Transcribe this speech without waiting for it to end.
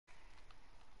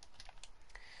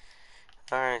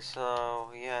Alright, so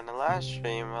yeah, in the last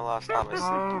stream I lost all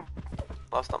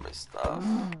my stuff.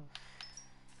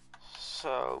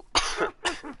 So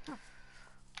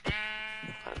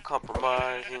gotta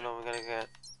compromise, you know, we gotta get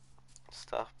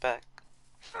stuff back.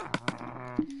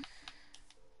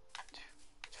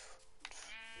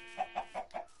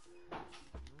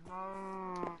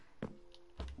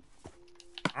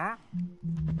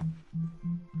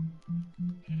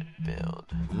 Build.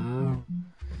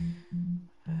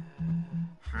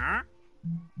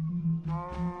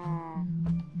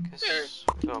 Guess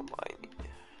we don't mind.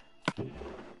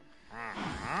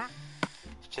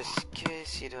 Just in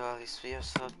case, you know, at least we have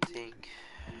something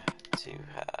to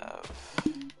have.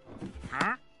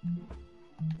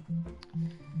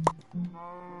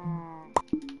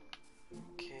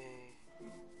 Okay.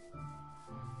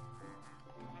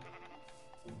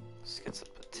 Let's get some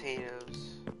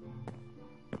potatoes.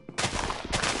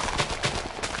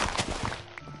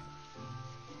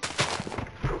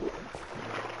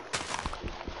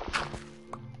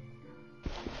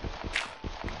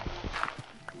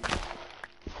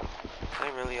 I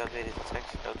really updated the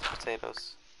texture of the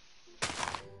potatoes.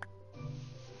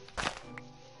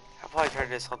 I'll probably turn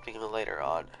this something later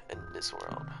on in this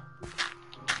world.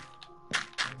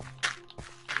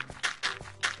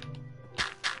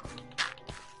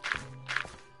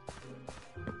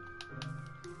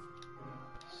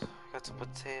 So, got some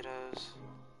potatoes.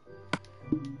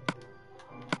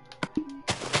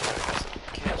 Got some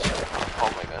ketchup.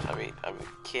 Oh my gosh, I mean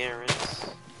carrots.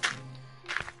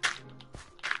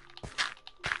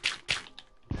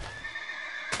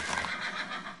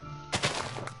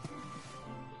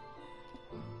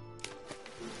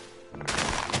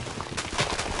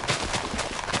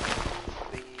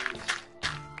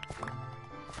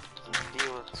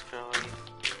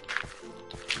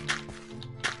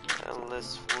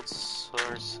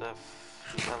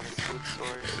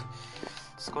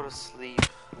 Let's go to sleep.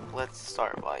 Let's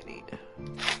start mining.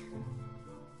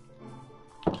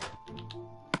 Alright,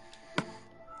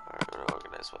 I'm gonna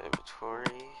organize my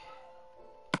inventory.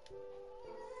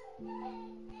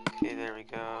 Okay, there we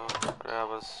go.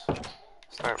 Now let's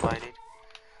start mining.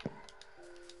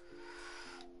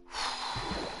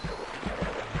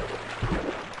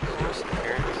 Where's the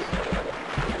carrots?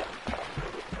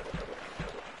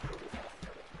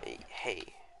 Hey.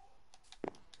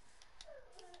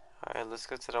 Alright, let's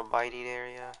go to the mining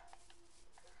area.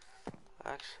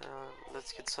 Actually,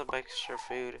 let's get some extra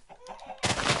food.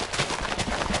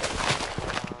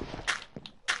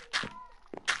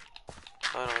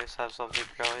 I always have something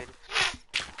growing.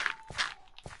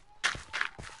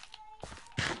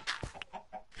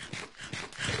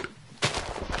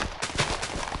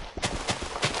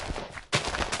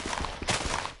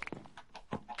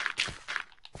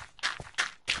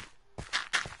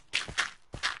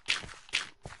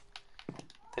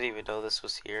 Didn't even know this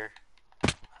was here.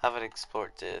 Haven't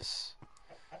explored this.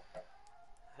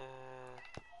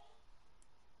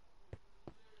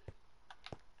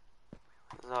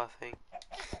 Nothing.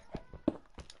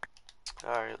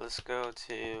 Alright, let's go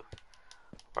to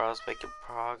where I was making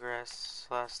progress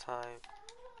last time.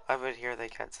 I've been here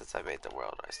since I made the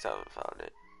world. I still haven't found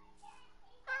it.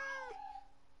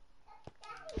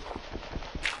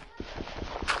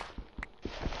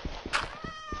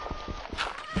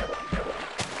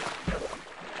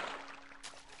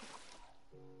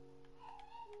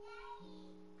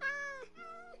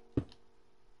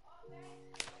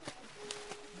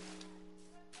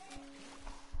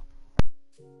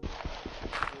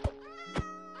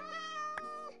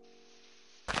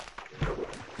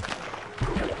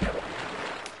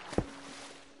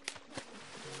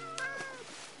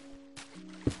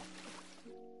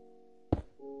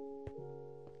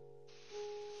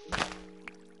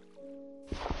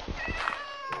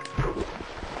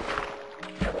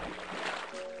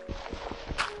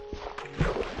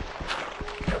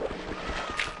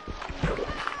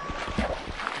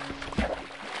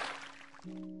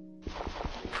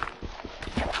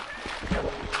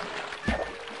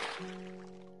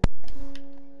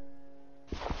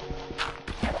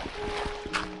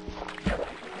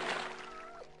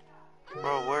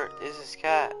 Bro, where is this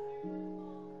cat?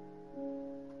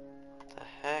 What the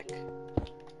heck?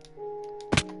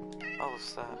 Oh,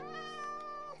 stop.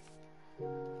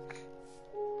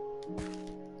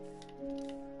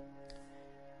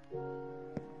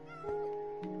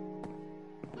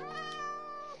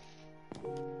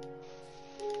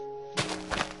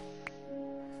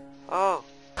 Oh,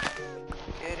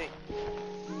 get it.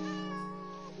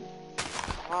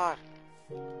 Come on.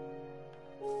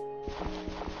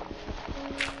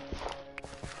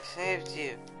 I saved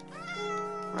you.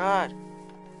 Run.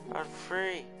 Run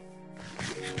free.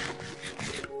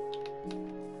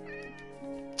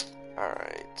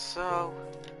 Alright, so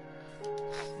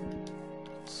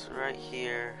it's right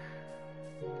here.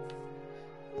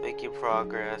 Making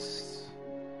progress.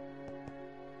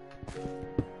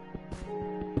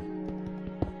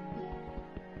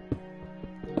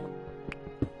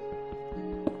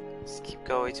 Let's keep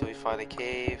going till we find a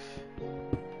cave.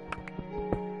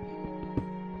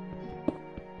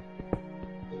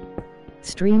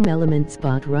 Stream element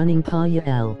spot running Paya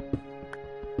L.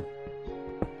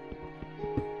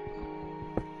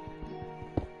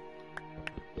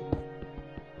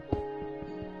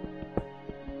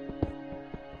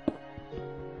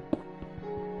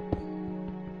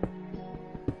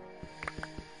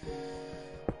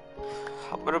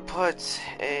 I'm gonna put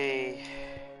a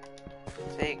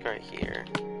thing right here.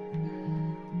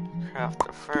 Craft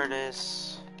a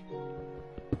furnace.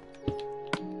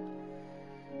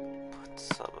 Put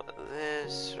some of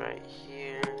this right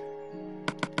here.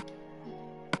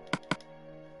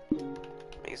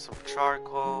 Make some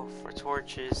charcoal for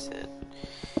torches and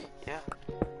yeah.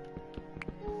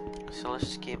 So let's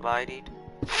just keep mining.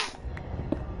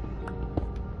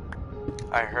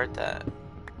 I heard that.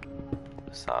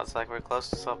 Sounds like we're close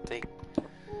to something.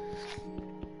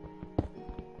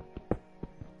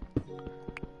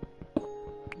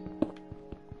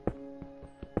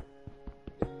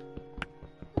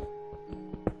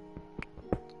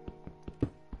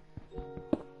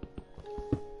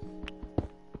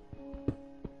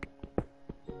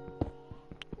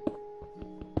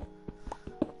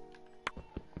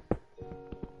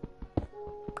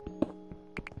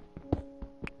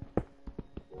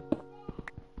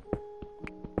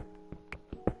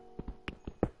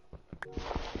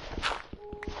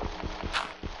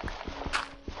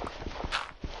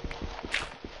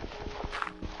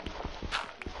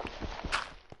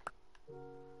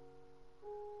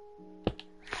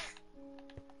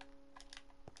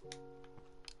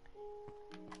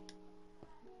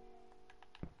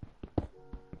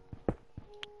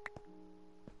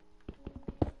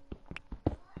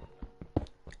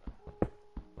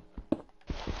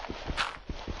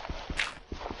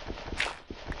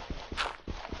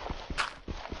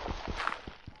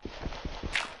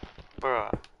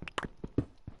 Bruh,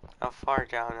 how far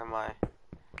down am I?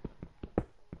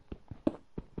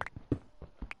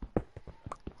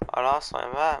 I lost my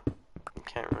map.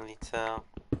 Can't really tell.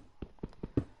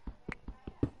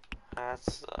 That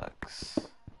sucks.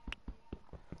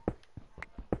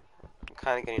 I'm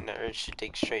kinda getting the urge to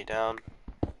dig straight down.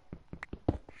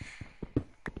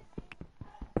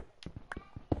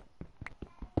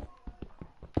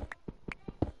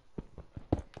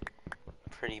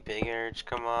 Pretty big urge,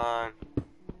 come on.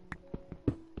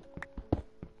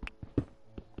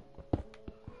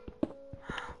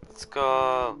 Let's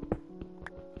go.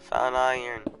 Found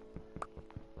iron.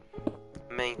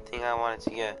 Main thing I wanted to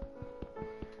get.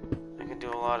 I can do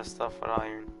a lot of stuff with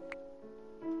iron.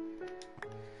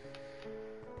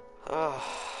 Oh,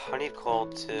 I need coal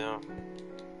too.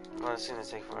 Oh, it's gonna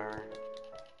take forever.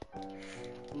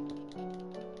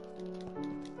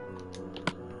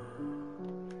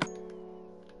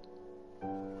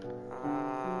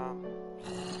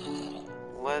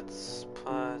 Let's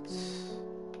put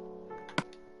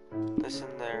this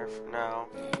in there for now.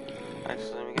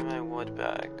 Actually, let me get my wood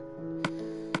back.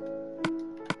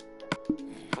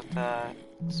 Put that.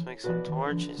 Let's make some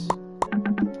torches.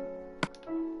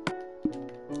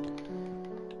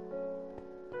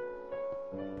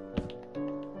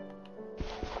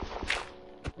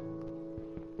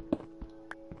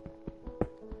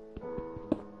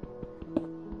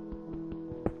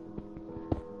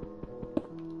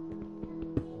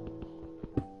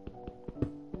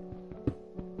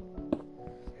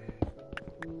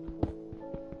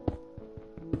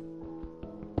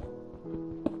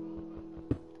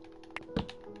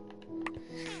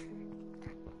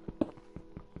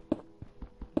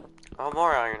 Oh,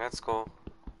 more iron, that's cool.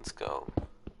 Let's go.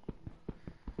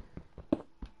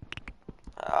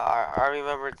 I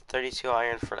remembered 32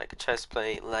 iron for like a chest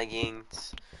plate,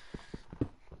 leggings,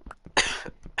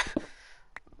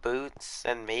 boots,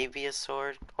 and maybe a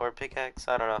sword or a pickaxe.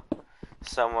 I don't know.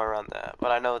 Somewhere around that.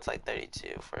 But I know it's like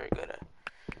 32 for a good,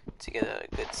 to get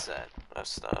a good set of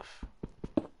stuff.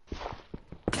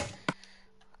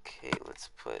 Okay, let's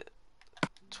put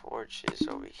torches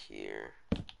over here.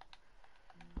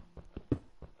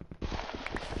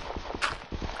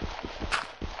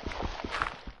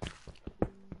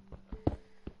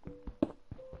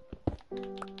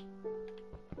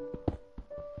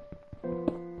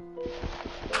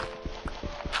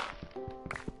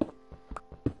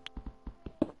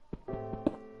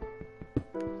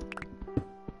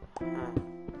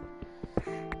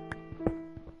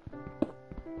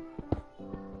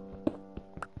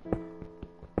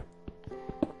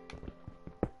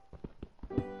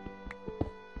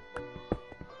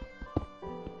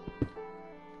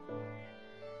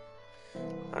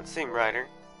 That seemed brighter.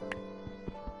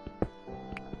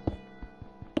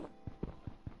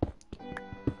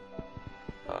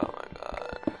 Oh my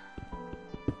god.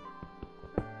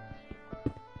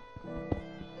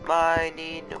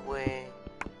 Mining away.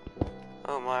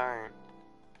 Oh my.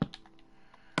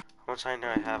 How much iron do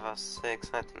I have? I have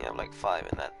 6. I think I have like 5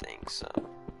 in that thing, so.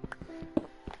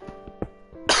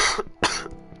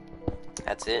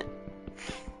 That's it.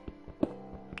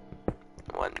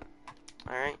 1.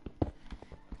 Alright.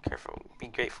 Careful. Be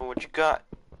grateful what you got.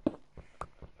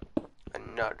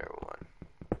 Another one.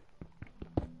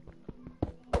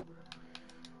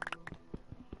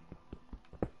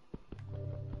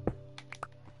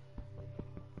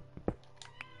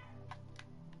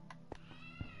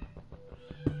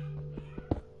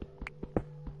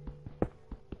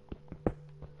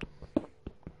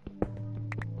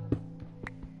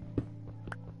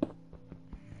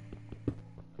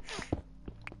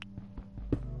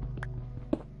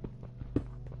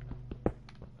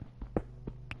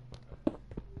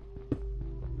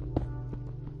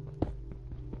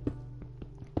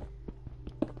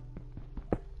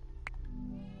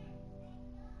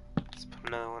 Let's put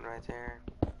another one right there.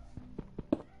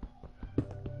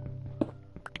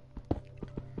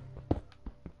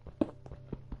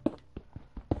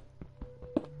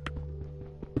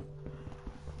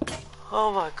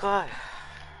 Oh my god.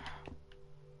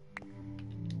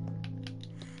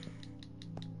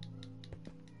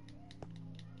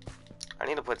 I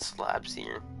need to put slabs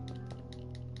here.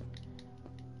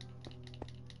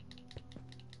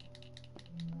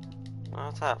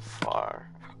 Not that far.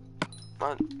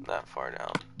 Not that far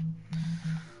down.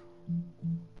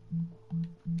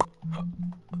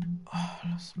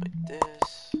 Let's make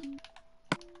this.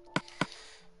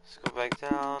 Let's go back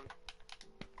down.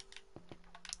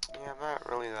 Yeah, I'm not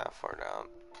really that far down.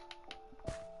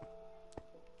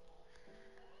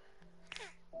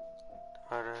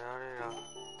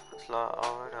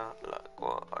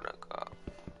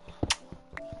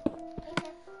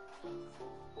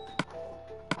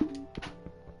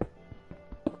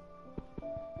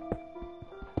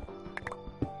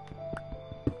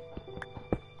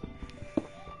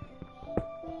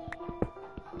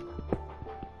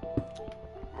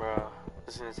 Bro,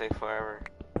 this is gonna take forever.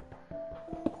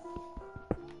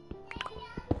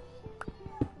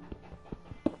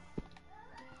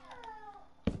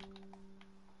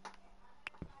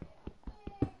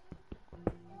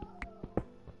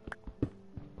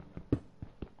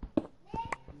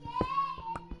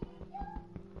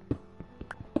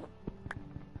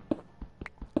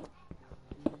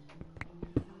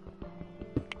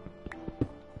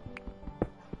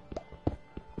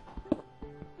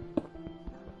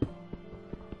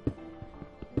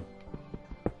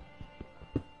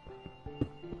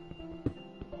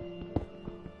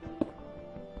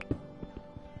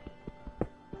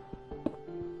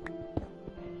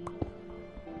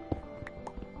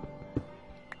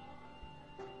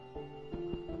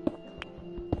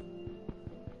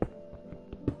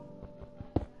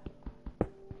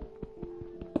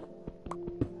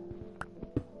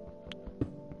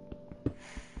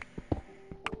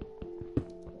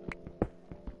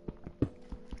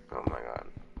 Oh my god.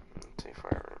 It'll take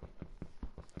forever.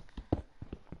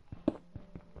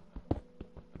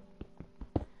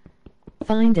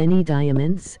 Find any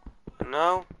diamonds?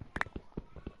 No.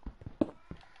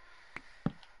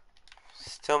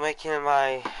 Still making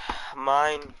my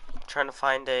mine. Trying to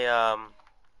find a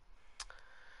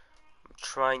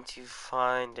trying to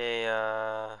find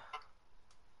a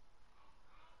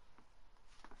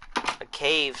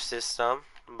cave system,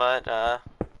 but I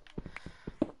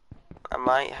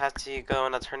might have to go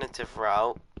an alternative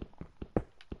route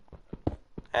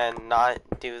and not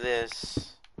do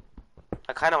this.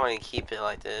 I kind of want to keep it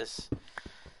like this.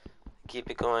 Keep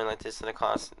it going like this at a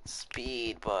constant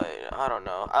speed, but I don't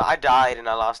know. I died and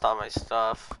I lost all my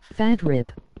stuff. Fat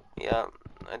rip. Yep,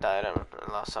 I died and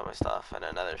I lost all my stuff in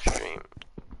another stream.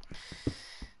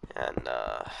 And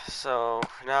so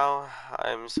now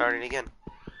I'm starting again.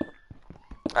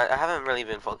 I haven't really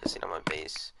been focusing on my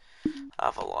base. I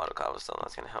have a lot of cobblestone.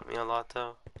 That's gonna help me a lot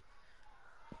though.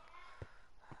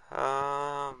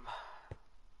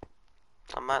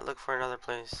 I might look for another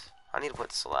place. I need to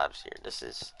put slabs here. This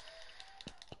is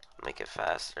make it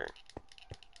faster.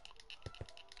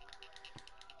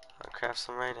 I'll craft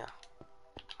some right now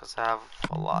because I have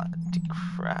a lot to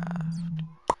craft.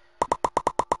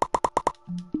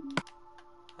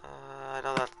 I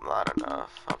know that's not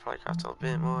enough. I'll probably craft a little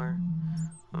bit more.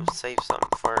 I'll save some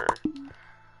for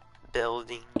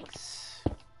buildings.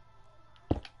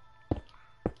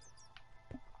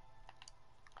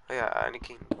 yeah, and you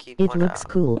can keep It one looks out.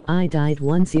 cool. I died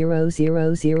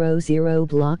 10000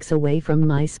 blocks away from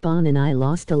my spawn and I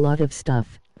lost a lot of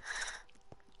stuff.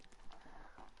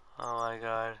 Oh my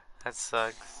god, that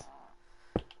sucks.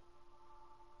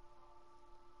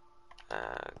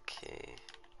 Okay.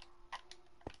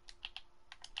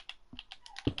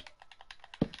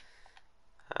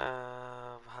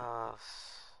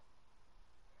 House.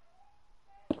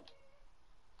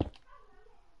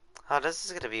 Oh, this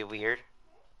is gonna be weird.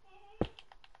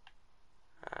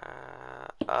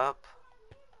 Up.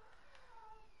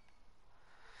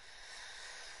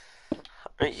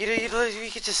 You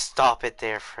could just stop it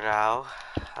there for now.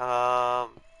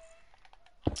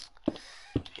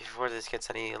 Before this gets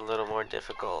any a little more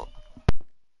difficult.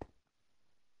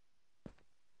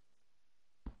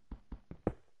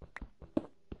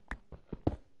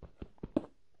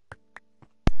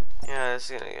 Yeah,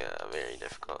 this is gonna get very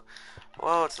difficult.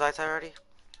 Whoa, it's nighttime already?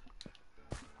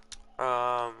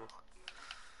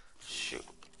 Shoot.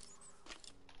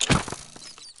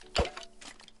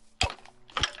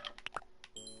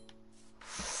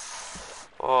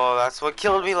 Oh, that's what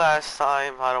killed me last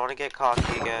time. I don't want to get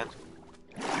cocky again.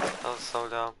 That was so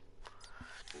dumb.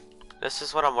 This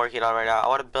is what I'm working on right now. I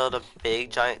want to build a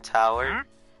big giant tower.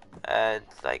 And,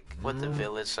 like, with the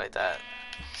village like that.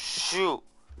 Shoot!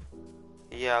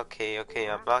 Yeah, okay,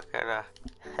 I'm not gonna...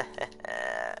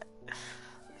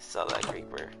 Saw that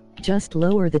creeper. Just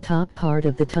lower the top part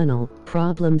of the tunnel.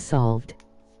 Problem solved.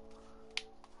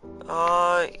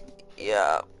 Uh,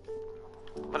 yeah.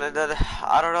 But then,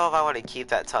 I don't know if I want to keep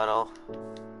that tunnel.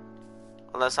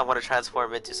 Unless I want to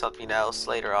transform it into something else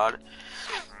later on.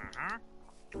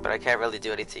 But I can't really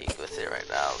do anything with it right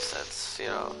now since, you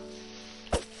know...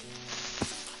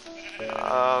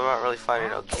 I'm not really finding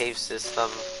no cave system.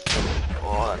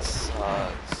 Oh, that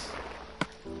sucks.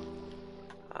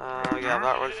 Yeah, I'm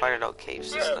not really finding no cave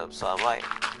system, so I might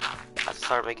have to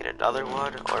start making another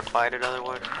one or find another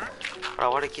one. But I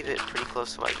want to keep it pretty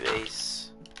close to my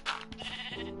base.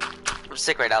 I'm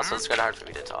sick right now, so it's kind of hard for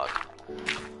me to talk.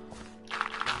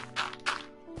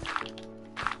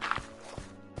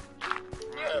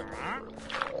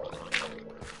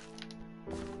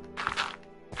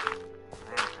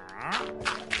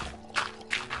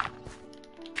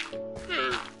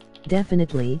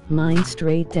 Definitely, mine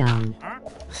straight down.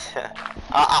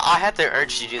 I had the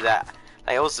urge to do that.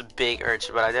 Like, it was a big urge,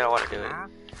 but I didn't want to do it.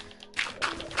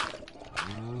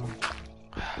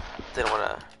 Didn't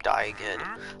want to die again.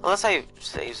 Unless I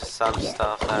save some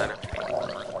stuff that...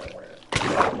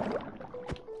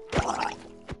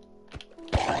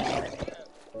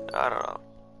 I don't know.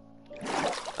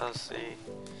 Let's see.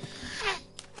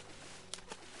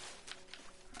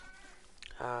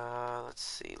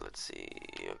 Let's see.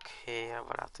 Okay, I'm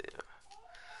gonna have to...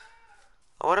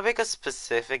 I want to make a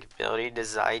specific building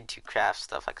designed to craft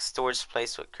stuff, like a storage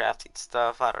place with crafting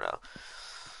stuff. I don't know.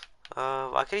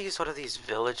 I could use one of these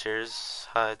villagers'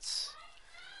 huts.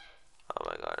 Oh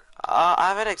my god. I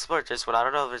haven't explored this one. I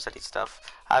don't know if there's any stuff.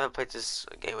 I haven't played this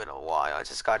game in a while. I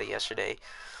just got it yesterday.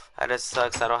 And it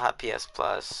sucks. I don't have PS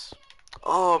Plus.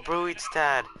 Oh, brewing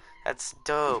stand. That's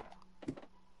dope.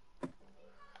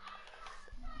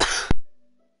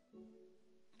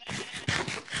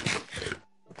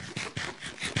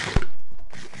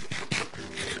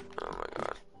 Oh my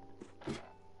god.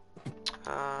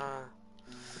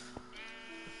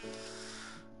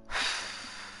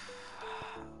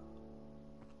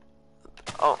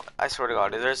 Oh, I swear to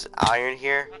god, there's iron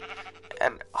here.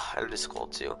 And it is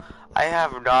cold too. I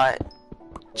have not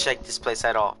checked this place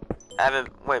at all. I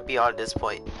haven't went beyond this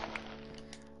point.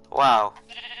 Wow.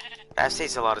 That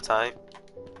saves a lot of time.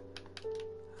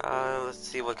 Let's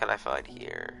see, what can I find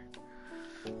here?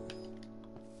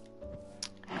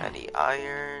 Any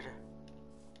iron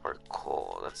or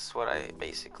coal? That's what I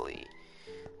basically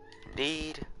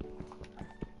need.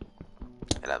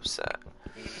 And I'm set.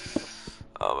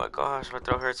 Oh my gosh, my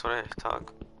throat hurts when I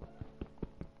talk.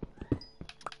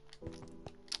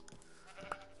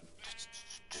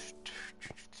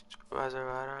 I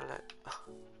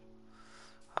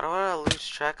don't want to lose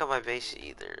track of my base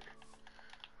either.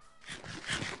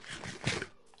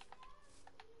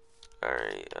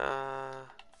 Alright,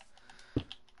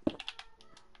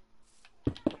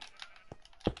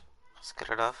 that's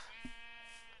good enough.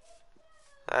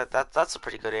 That's a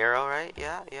pretty good arrow, right?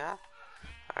 Yeah.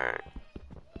 Alright.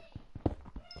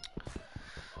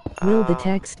 Will the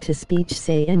text-to-speech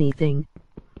say anything?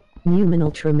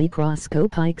 Numinal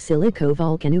microscopic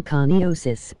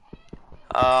silicovolcanoconiosis.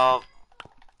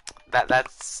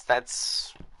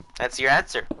 That's your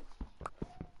answer.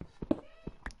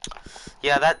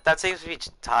 Yeah, that saves me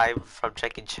time from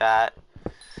checking chat.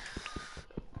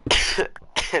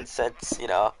 since,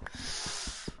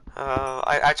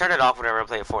 I turn it off whenever I'm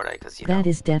playing Fortnite, because, That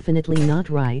is definitely not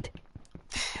right.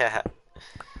 yeah,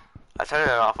 I turn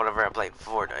it off whenever I'm playing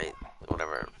Fortnite,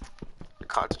 whenever I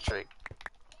concentrate.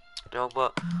 No,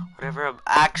 but whenever I'm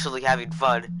actually having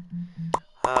fun,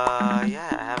 yeah,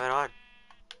 I have it on.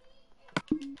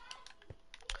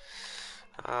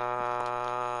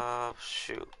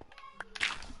 Shoot.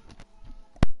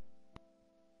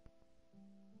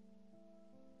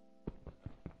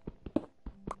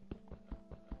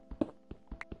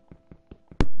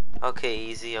 Okay,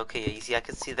 easy, I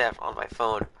can see that on my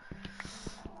phone.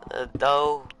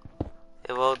 Though,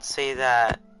 it won't say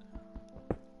that.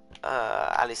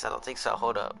 At least I don't think so.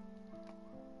 Hold up.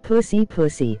 Pussy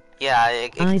pussy. Yeah, it I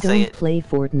can say don't it. play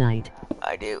Fortnite.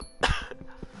 I do.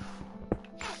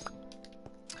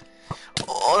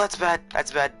 Oh, that's bad.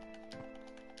 That's bad.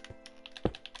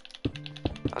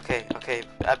 Okay, okay.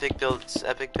 Epic builds.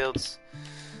 Epic builds.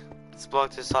 Let's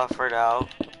block this off for now.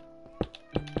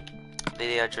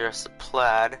 The address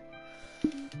plaid.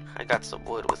 I got some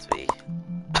wood with me.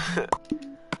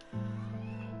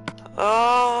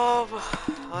 um,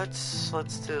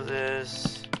 let's do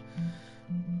this.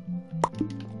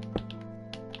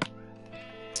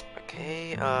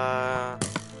 Okay.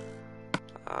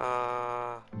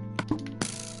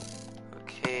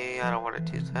 Okay. I don't want to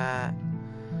do that.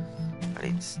 I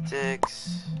need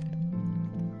sticks.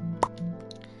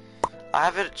 I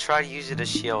haven't tried using a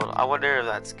shield. I wonder if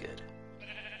that's good.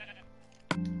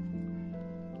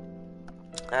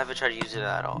 I haven't tried using it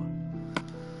at all.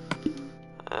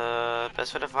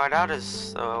 Best way to find out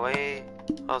is the way.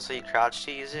 Oh, so you crouch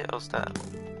to use it? Oh, snap.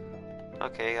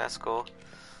 Okay, that's cool.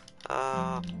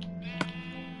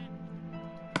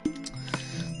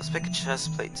 Let's make a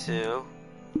chest plate too.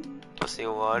 Let's see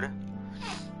one.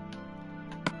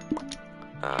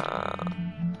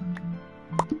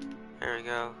 There we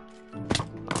go.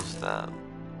 Oh, snap.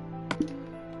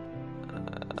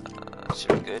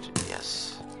 Should be good.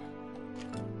 Yes.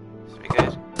 Should be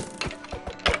good.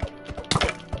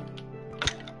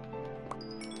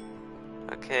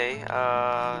 Okay,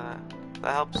 that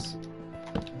helps.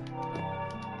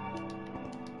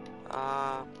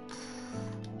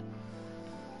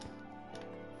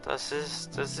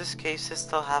 Does this cave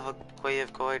still have a way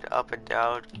of going up and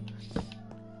down?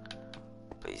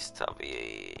 Please tell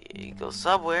me it goes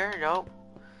somewhere. Nope.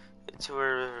 Into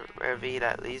a ravine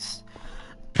at least.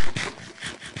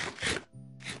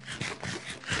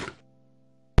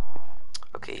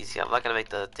 Okay, easy. I'm not gonna make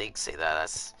the thing say that.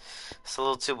 That's a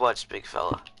little too much, big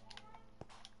fella.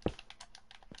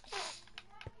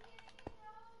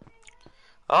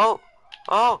 Oh!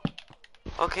 Oh!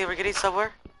 Okay, we're getting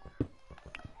somewhere.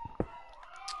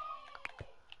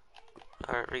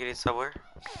 Alright, we're getting somewhere.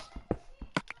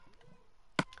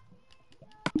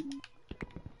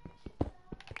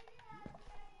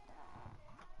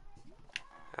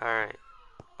 Alright.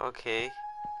 Okay.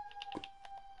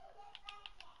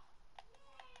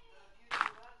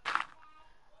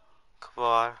 Come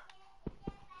on.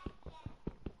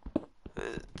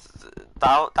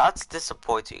 That's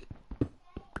disappointing.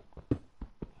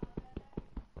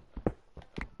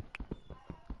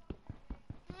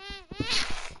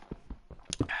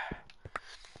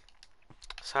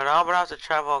 So now I'm gonna have to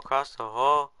travel across the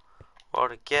whole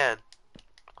world again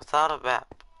without a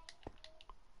map.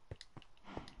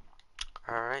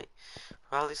 Alright.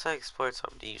 Well, at least I explored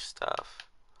some new stuff.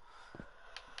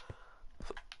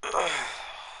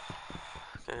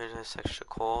 There's this extra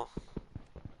coal.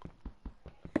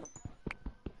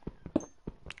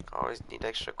 Always need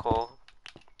extra coal.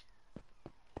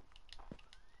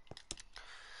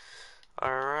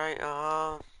 Alright,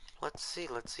 let's see.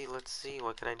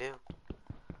 What can I do?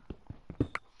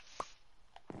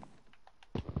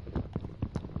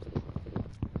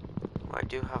 I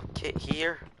do have a kit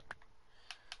here.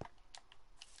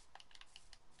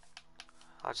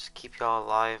 I'll just keep y'all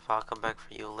alive. I'll come back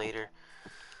for you later.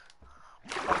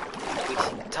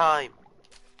 Wasting time.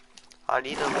 I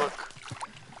need to look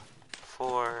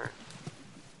for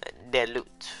the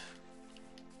loot.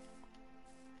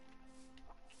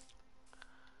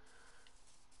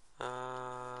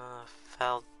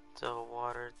 Felt the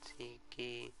water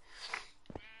tiki.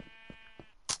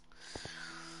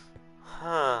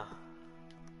 Huh.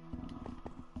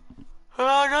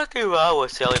 Oh, nothing wrong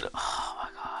with selling. Oh my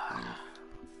god.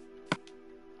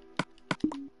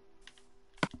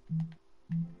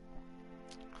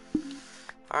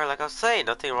 Alright, like I was saying,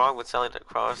 nothing wrong with selling it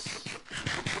across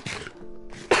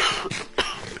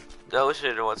the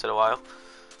ocean once in a while.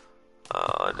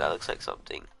 That looks like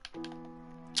something.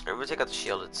 I'm gonna take out the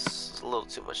shield, it's a little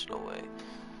too much in the way.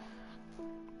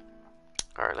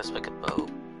 Alright, let's make a boat.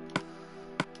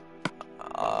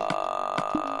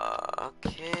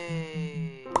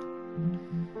 Okay.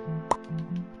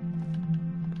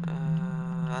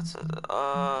 That's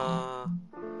a,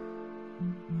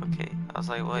 okay. I was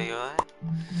like, wait, what?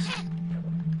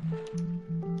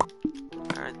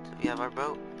 Alright, we have our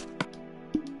boat.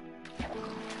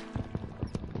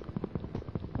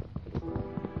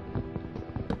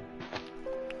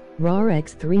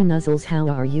 RARX3 Nuzzles, how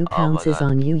are you? Oh my Pounces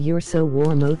god. on you, you're so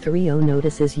warm. 030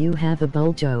 notices you have a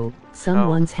buljo. Oh,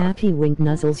 Someone's happy. Wink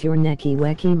Nuzzles, your necky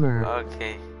wacky mer.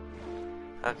 okay.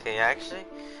 Okay, actually,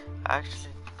 uh, actually.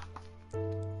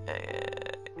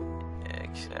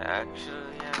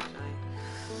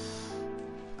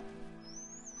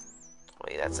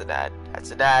 Wait, that's a dad.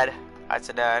 That's a dad. That's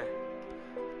a dad.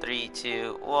 3,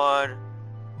 2, 1.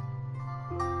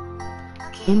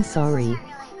 I'm sorry.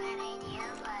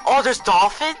 Oh, there's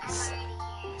dolphins?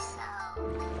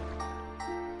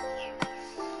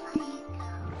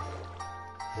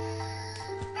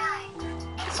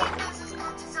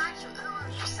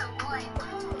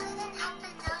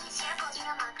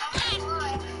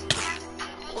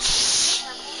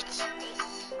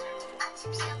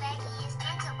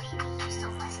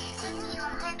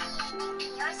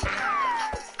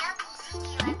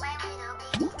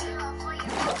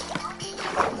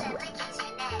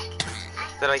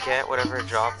 Did I get whatever it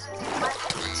dropped?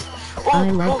 Oh, I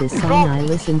love this song. I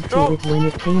listened to it when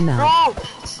it came out.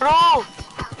 No!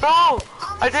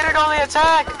 I didn't know the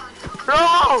attack!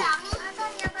 No!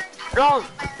 No!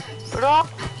 No!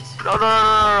 No,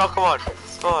 come on.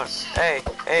 Come on. Hey,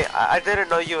 I didn't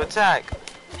know you attack.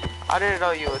 I didn't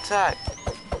know you attack.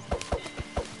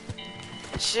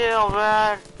 Chill,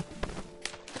 man.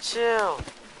 Chill.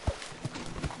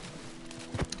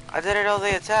 I didn't know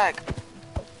they attack.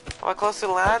 Am I close to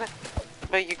land?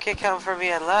 But you can't come for me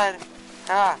at land.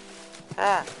 My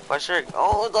shirt.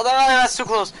 Oh, no, that's too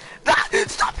close.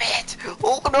 Stop it!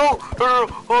 Oh no! No!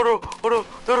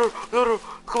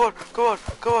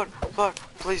 Come on!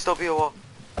 Please don't be a wall.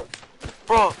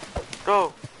 Bro,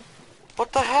 no.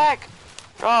 What the heck?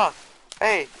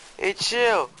 Hey,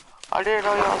 chill. I didn't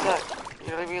know you was that.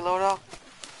 You let me load up?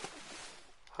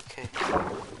 Okay.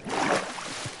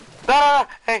 No.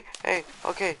 Hey,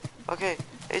 okay.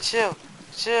 Hey, chill.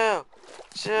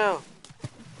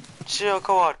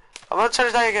 Come on. I'm not trying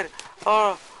to die again.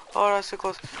 Oh, that's too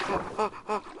close.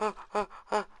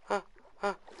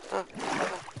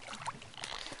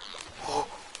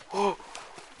 Oh,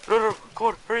 no, come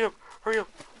on, hurry up.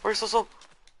 Where's so slow?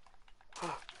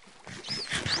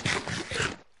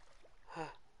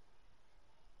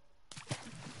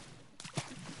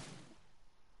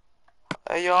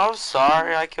 Hey, yo, I'm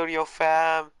sorry I killed your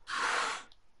fam.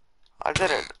 I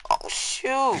didn't. Oh,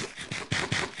 shoot.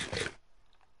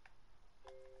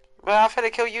 Man, I'm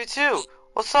finna kill you too.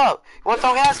 What's up? You want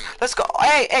throw hands? Let's go.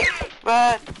 Hey,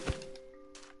 man.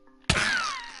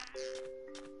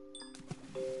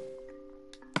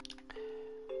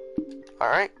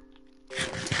 Alright.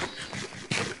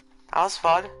 That was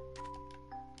fun.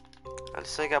 I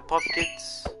just got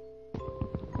pumpkins.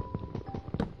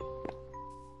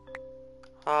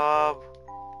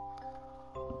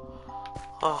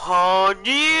 A whole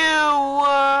new.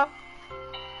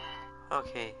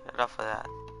 Okay, enough of that.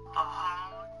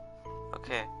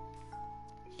 Okay.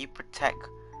 He protect,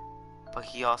 but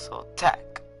he also attack.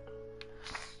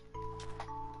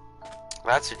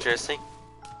 That's interesting.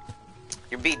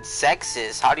 You're being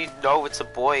sexist. How do you know it's a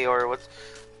boy or what's...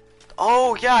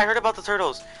 Oh, yeah, I heard about the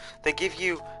turtles. They give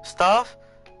you stuff.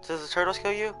 Does the turtles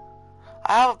kill you?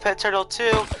 I have a pet turtle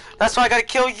too. That's why I gotta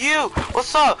kill you.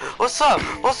 What's up? You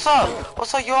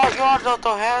all don't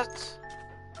throw hands.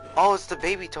 Oh, it's the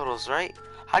baby turtles, right?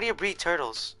 How do you breed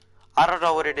turtles? I don't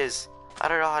know what it is. I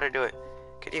don't know how to do it.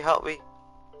 Can you help me?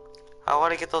 I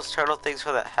want to get those turtle things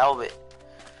for that helmet.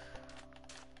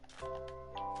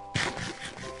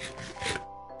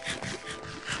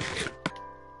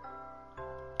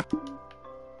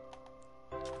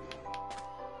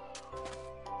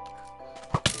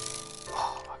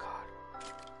 Oh my god.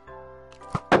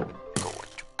 Go what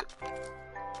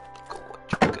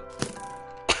you got.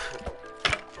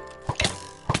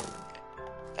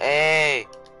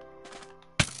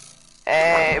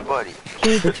 Hey, buddy.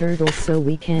 Kill the turtles so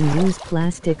we can use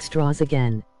plastic straws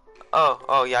again.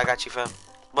 Oh, yeah, I got you, fam.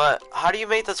 But how do you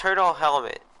make the turtle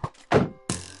helmet?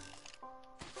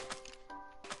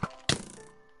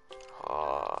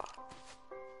 Oh.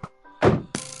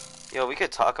 Yo, we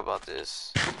could talk about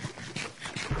this.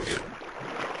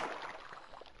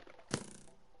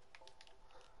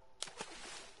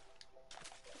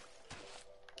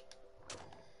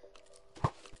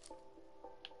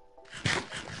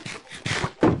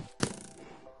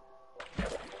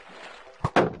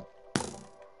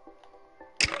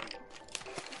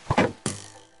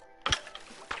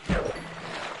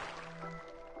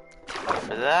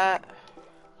 that.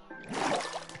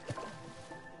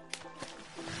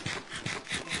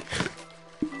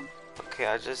 Okay,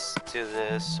 I just do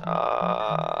this.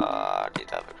 I need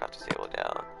to have a crafting table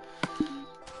down.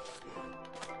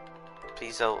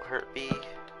 Please don't hurt me.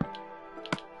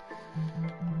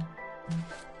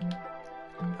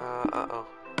 Uh-oh.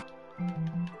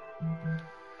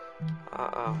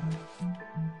 Uh-oh.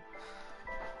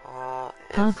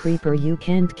 Ha creeper, you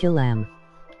can't kill them.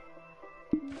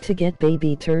 To get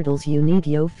baby turtles you need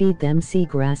yo feed them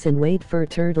seagrass and wait for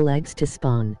turtle eggs to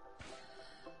spawn.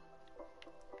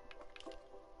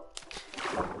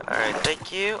 Alright,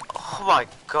 thank you. Oh my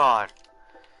god.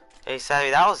 Hey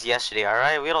Sammy, that was yesterday,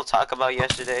 alright? We don't talk about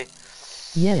yesterday.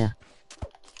 Yeah.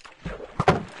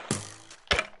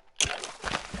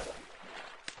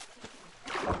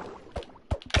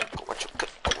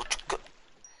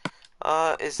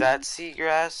 Is that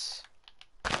seagrass?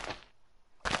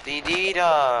 Do you need,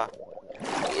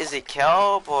 is it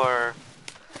kelp or,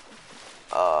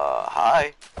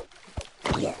 hi?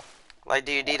 Like,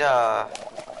 do you need, a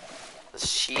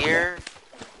shear?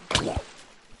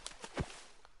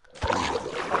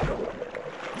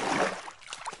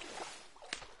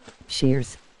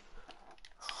 Shears.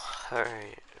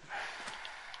 Alright.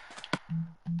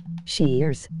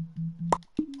 Shears.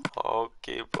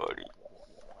 Okay, buddy.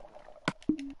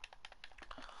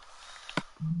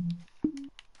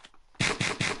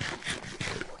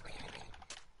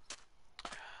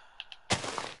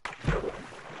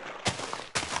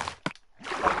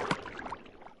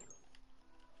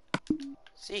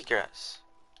 Seagrass.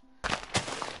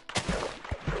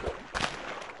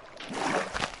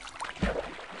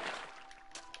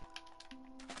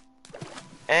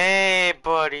 Hey,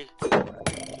 buddy.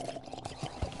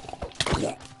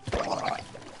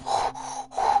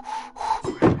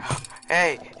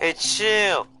 Hey,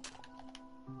 chill.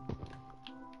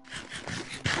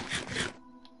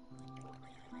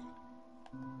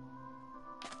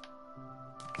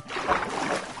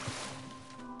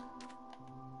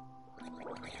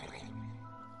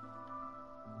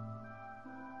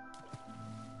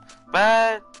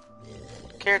 Man,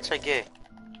 carrots are gay.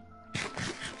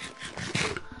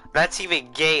 That's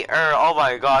even gayer. Oh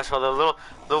my gosh, well the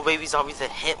little baby zombies that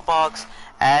hitbox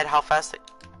add how fast they...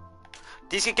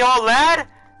 These can go on land?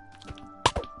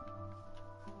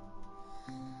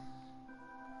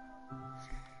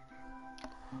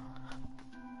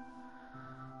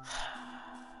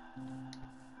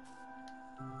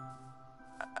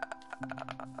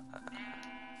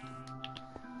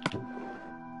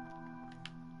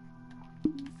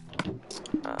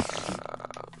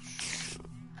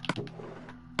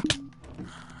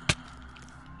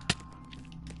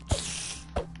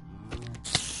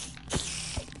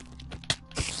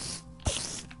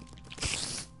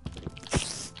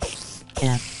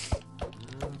 Yeah.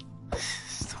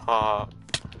 Stop.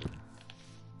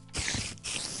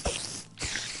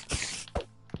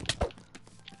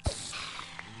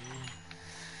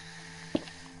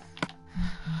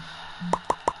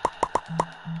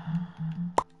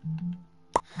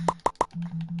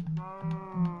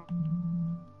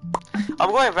 I'm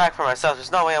going back for myself.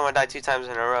 There's no way I'm gonna die 2 times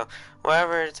in a row.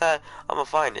 Wherever it's at, I'm gonna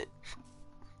find it.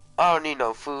 I don't need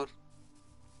no food.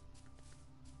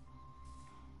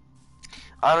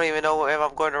 I don't even know if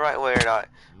I'm going the right way or not.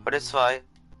 But it's fine.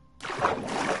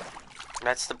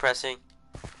 That's depressing.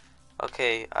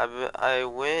 Okay, I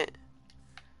went.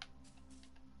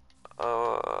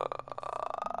 Okay,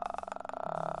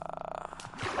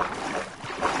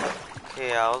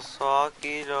 I was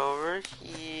walking over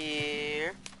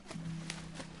here.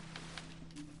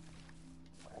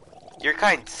 Your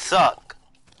kind suck.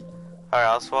 Alright,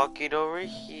 I was walking over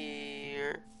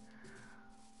here.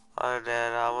 And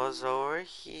then I was over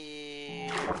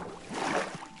here.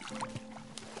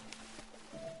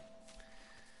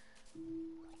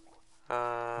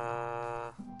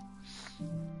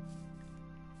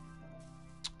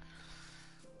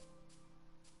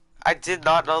 I did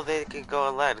not know they could go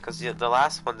on land because the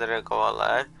last one didn't go on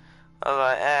land. I'm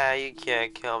like, you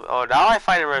can't kill me. Oh, now I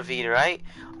find a ravine, right?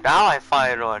 Now I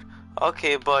find one.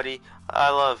 Okay, buddy, I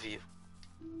love you.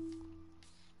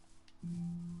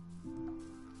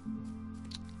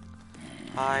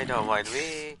 I don't mind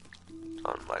me.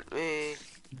 Don't mind me.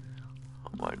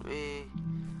 Don't mind me.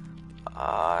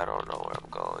 I don't know where I'm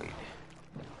going.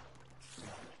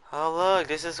 Oh look,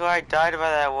 this is where I died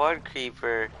by that one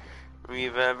creeper.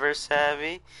 Remember,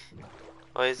 Sammy?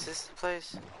 Oh, is this the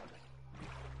place?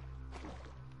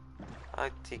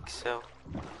 I think so.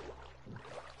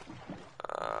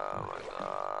 Oh my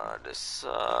god, this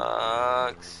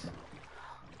sucks.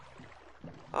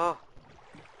 Oh.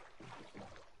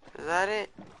 Is that it?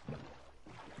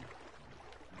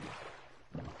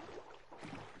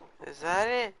 Is that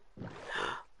it?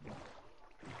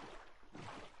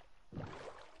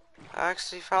 I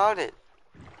actually found it.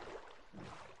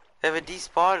 If it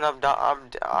despawned, I'm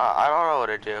done. I don't know what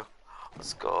to do.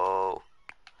 Let's go.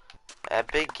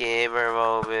 Epic gamer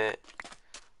moment.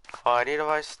 Finding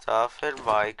my stuff in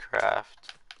Minecraft.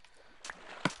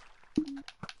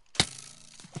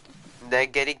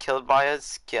 Then getting killed by a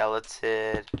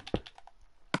skeleton.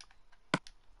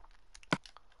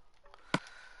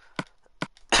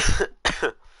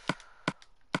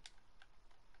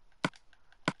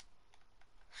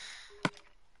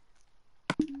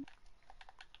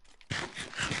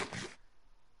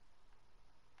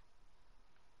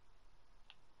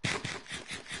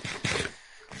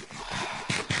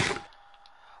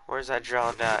 Where's that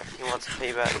drone at? He wants to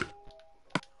pay back.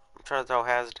 I'm trying to throw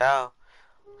hands down.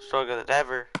 Stronger than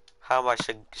ever. How much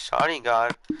shiny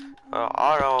got?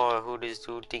 I don't know who this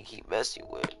dude think he messing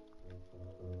with.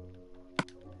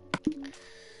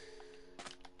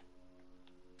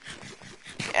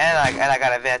 And I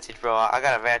got advantage, bro. I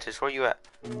got advantage. Where you at?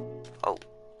 Oh.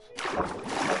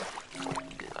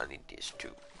 I need this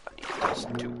too. I need this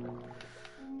too.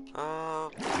 Oh.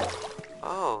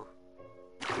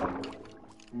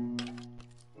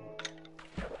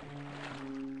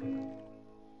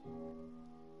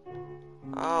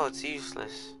 Oh, it's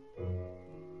useless.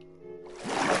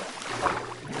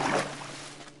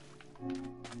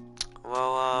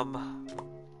 Well,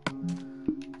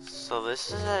 so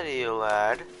this is a new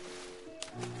lad.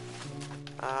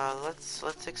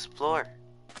 Let's explore.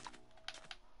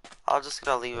 I'm just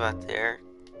gonna leave it there.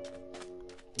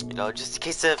 You know, just in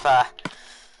case if, no,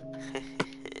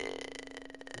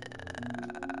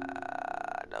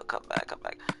 come back.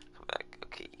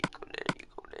 Okay, you go there.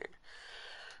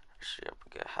 Actually, I'm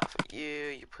gonna get half of you.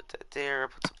 You put that there.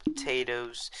 Put some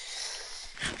potatoes.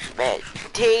 Man,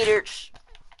 taters.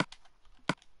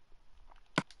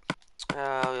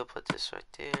 We'll put this right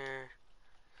there.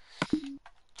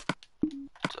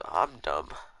 So I'm dumb.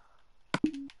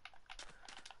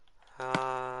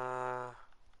 Huh.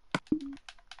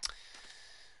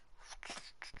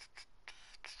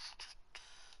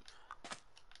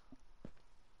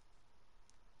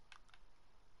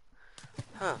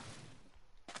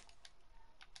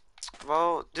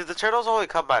 Well, do the turtles only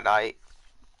come by night?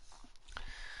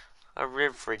 I'm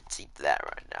referencing that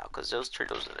right now, because those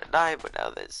turtles in the night, but now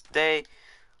that it's day,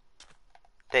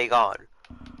 they gone.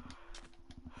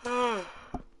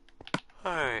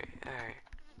 Alright.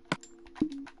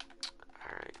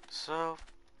 So,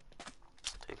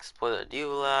 explore the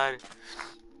new land,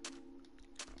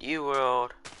 new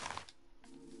world,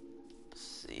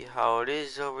 see how it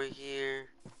is over here.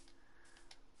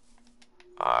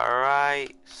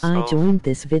 Alright, so I joined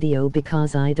this video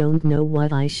because I don't know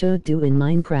what I should do in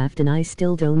Minecraft and I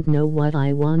still don't know what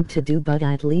I want to do, but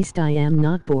at least I am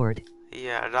not bored.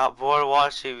 yeah, not bored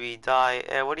watching me die.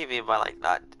 And what do you mean by like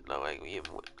not knowing? You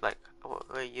like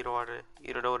you don't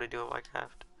know what to do in Minecraft?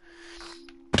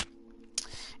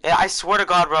 Yeah, I swear to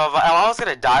God, bro, if I was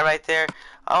gonna die right there,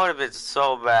 I would have been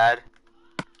so mad.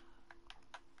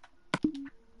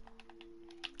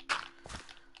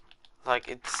 Like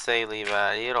insanely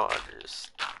mad. You don't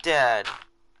understand.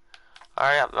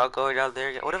 Alright, I'm not going down there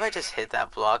again. What if I just hit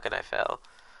that block and I fell?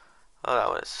 Oh, that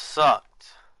would have sucked.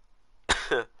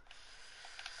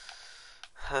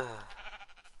 I'm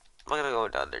not gonna go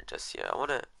down there just yet. I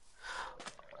wanna.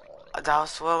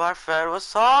 That's what my friend was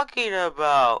talking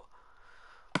about.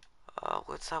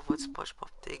 What's that? What SpongeBob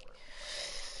thing?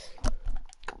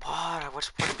 Come on, I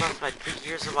watched SpongeBob for like 3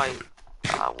 years of my.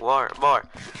 More.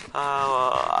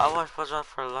 I watched SpongeBob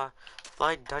for a lot.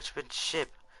 Flying Dutchman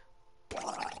ship.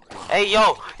 Hey,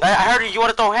 yo, I heard you. You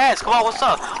want to throw hands? Come on, what's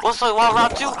up? What's up? Well,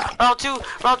 round two. Come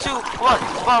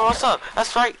on, what's up?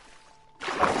 That's right.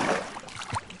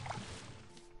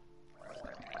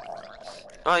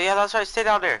 Oh yeah, that's right. Stay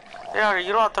down there. Stay down there. You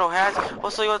don't want to throw hands.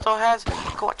 What's up? You want to throw hands?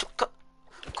 Go on, go.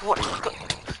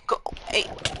 Hey,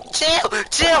 chill. No,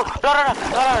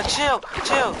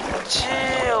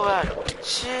 chill, man.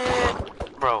 Chill,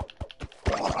 bro. All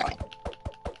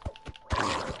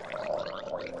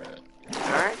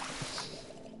right.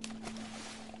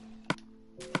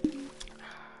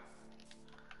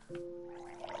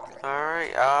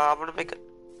 Alright, I'm gonna make it.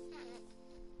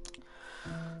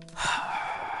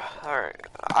 Alright,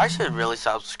 I should really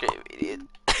stop screaming.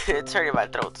 It's hurting my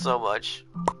throat so much.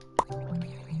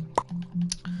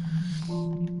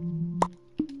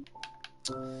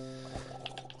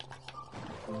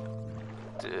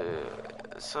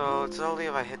 So it's only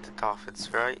if I hit the dolphins,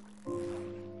 right?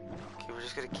 Okay, we're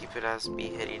just gonna keep it as me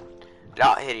hitting,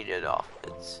 not hitting the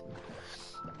dolphins.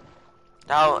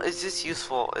 Now, is this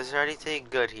useful? Is there anything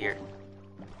good here?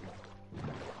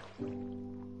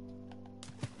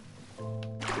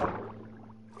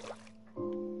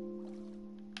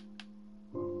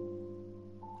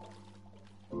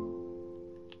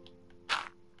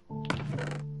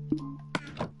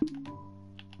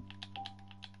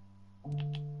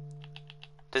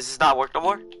 Does this not work no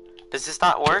more? Does this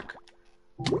not work?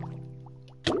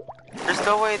 There's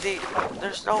no way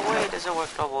it doesn't work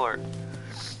no more.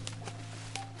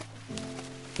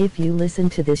 If you listen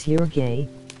to this, you're gay.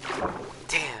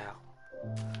 Damn.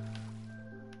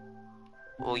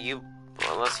 Well,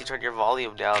 unless you turn your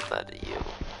volume down, then you.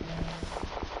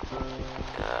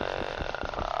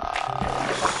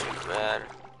 Shoot, man.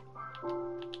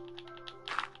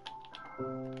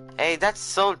 Hey, that's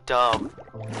so dumb.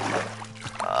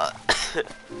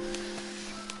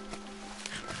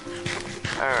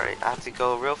 Alright, I have to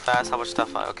go real fast. How much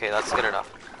stuff? Okay, that's good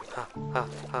enough.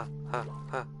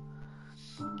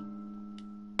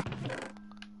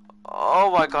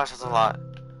 Oh my gosh, that's a lot.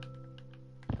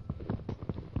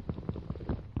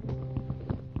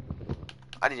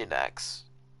 I need an axe.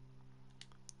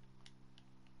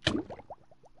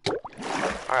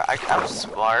 Alright, I'm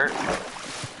smart.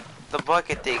 The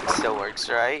bucket thing still works,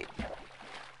 right?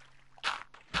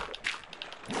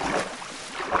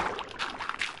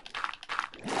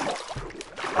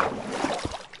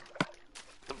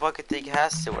 The bucket thing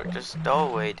has to work. There's no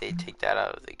way they take that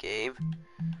out of the game.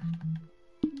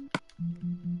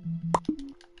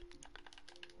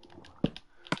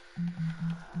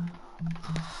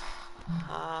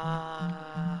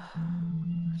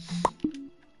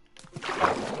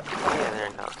 Yeah, there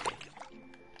we go. Okay.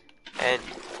 And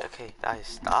okay,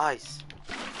 nice.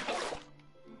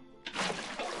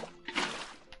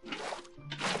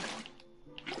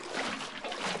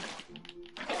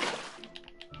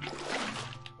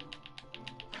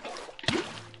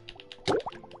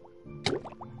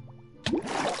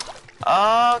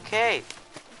 Okay,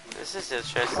 this is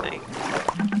interesting.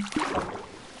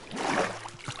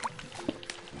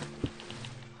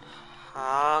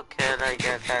 How can I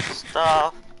get that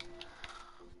stuff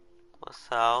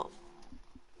without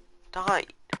dying?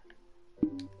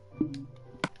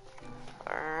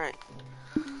 Alright.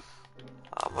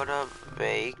 I'm gonna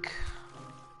make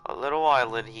a little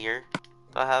island here.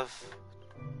 I have...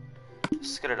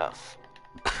 It's good enough.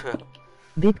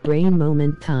 Big brain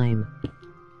moment time.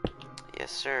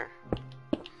 Yes, sir.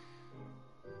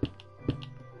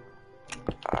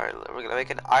 Alright, we're gonna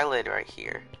make an island right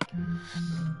here.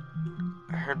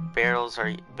 I heard barrels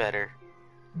are better.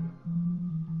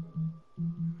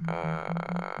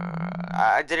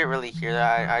 I didn't really hear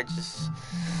that.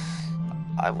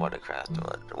 I want to craft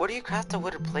one. What do you craft the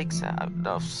wooden planks at?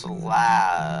 No,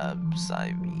 slabs,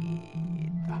 I mean.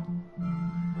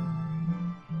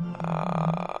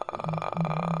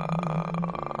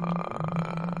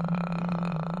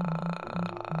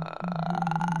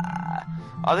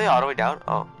 Are they all the way down?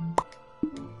 Oh.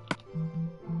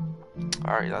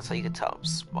 Alright, that's how you can tell I'm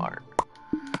smart.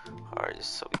 Alright,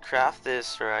 so we craft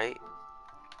this, right?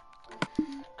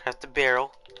 Craft the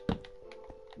barrel.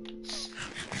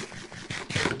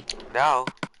 Now,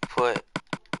 put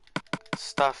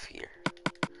stuff here.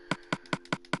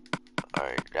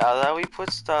 Alright, now that we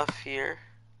put stuff here,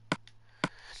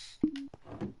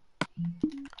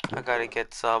 I gotta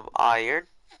get some iron.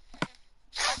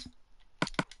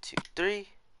 2, 3.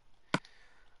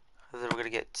 And then we're gonna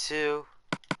get 2.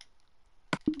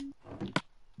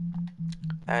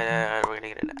 And we're gonna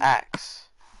get an axe.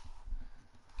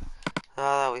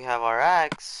 Now that we have our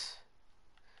axe,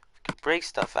 we can break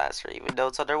stuff faster, even though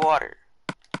it's underwater.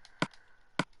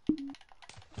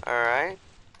 Alright,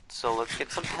 so let's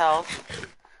get some health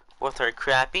with our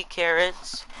crappy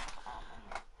carrots.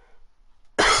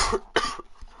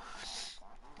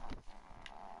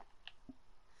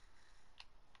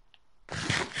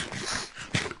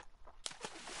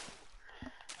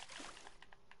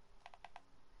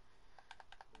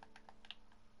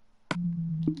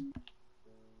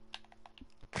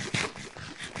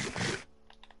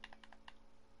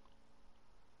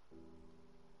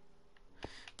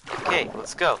 Okay,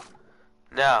 let's go.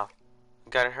 Now,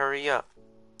 gotta hurry up.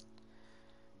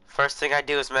 First thing I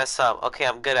do is mess up. Okay,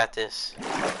 I'm good at this.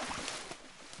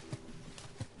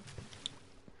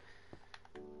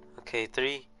 Okay,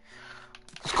 3.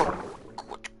 Let's go.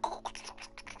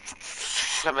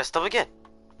 I messed up again.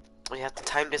 We have to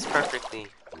time this perfectly.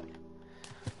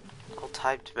 All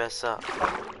time to mess up.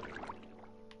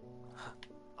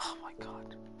 Oh my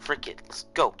god. Frick it. Let's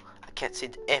go. I can't say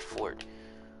the F word.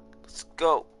 Let's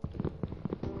go.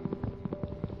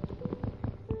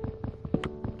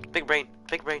 Big brain,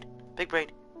 big brain, big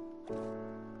brain.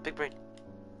 Big brain.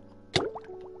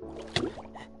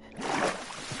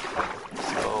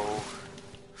 Let's go.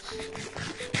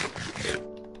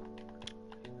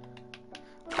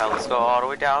 Now let's go all the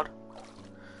way down.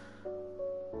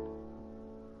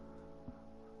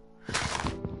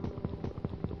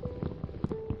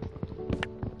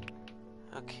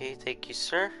 Okay, thank you,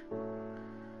 sir.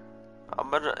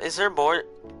 Is there more?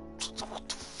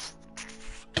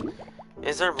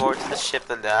 Is there more to the ship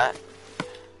than that?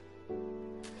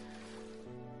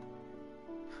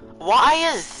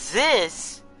 Why is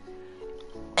this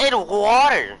in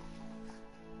water?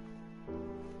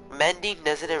 Mending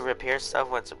doesn't repair stuff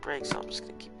once it breaks, so I'm just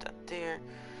gonna keep that there.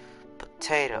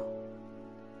 Potato.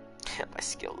 My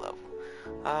skill level.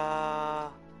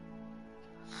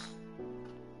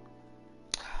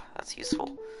 That's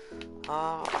useful.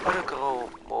 I'm gonna go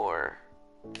more.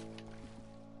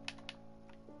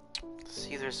 Let's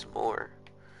see, there's more.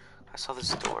 I saw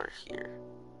this door here.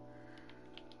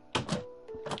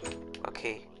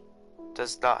 Okay,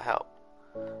 does not help.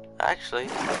 Actually,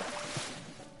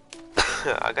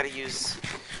 I gotta use,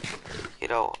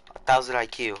 1,000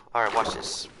 IQ. Alright, watch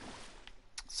this.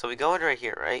 So we go in right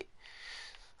here, right?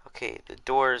 Okay, the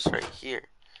door's right here.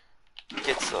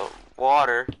 Get some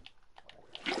water.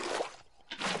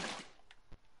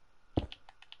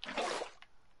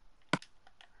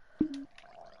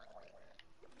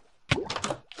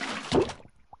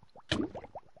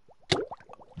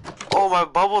 Oh, my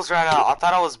bubbles ran out. I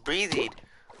thought I was breathing.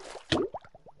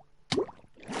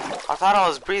 I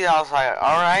was like,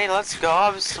 alright, let's go.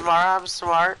 I'm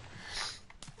smart.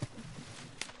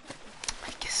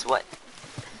 Guess what?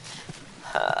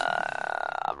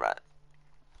 I'm right.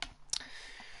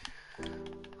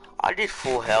 I need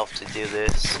full health to do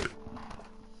this.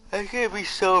 It's gonna be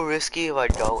so risky if I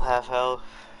don't have health.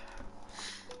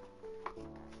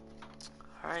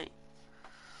 Alright.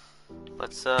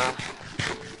 Let's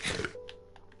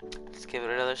give it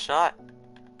another shot.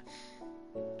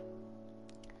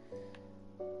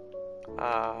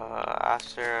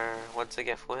 Once I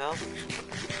get full health.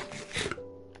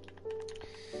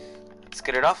 Let's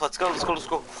get it off. Let's go.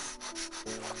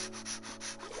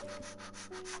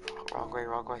 Wrong way.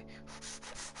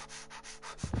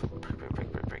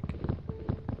 Break.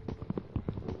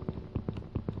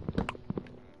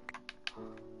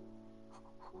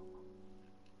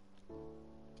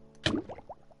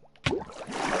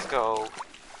 Let's go.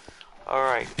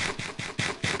 Alright.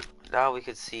 Now we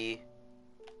can see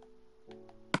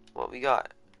what we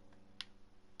got.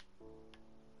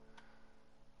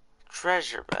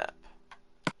 Treasure map.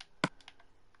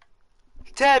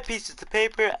 10 pieces of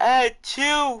paper and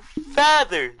 2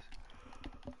 feathers.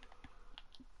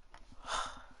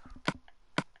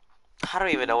 I don't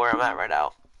even know where I'm at right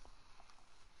now.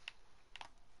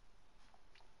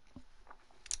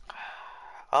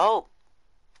 Oh.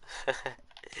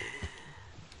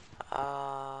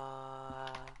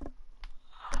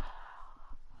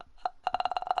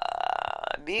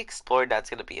 Me exploring that's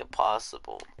gonna be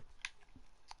impossible.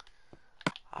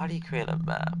 How do you create a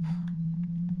map?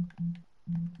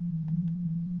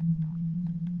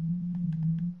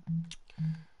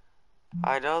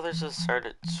 I know there's a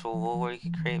certain tool where you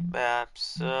can create maps,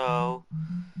 so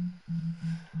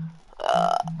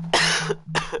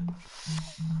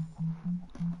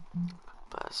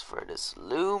as for this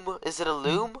loom, is it a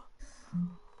loom?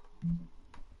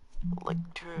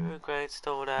 Electric,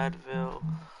 grindstone, anvil.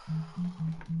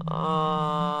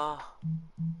 I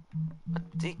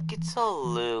think it's a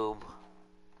loom.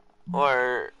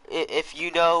 Or if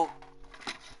you know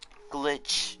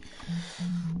glitch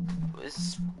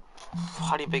is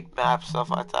how do you make maps, stuff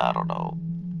like that, I don't know.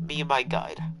 Be my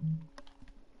guide.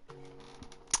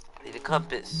 I need a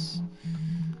compass.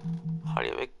 How do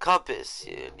you make a compass?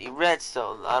 You need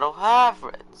redstone. I don't have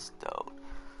redstone.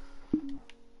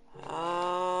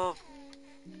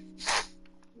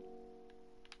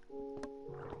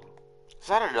 Is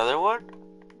that another one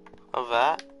of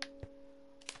that?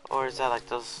 Or is that like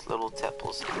those little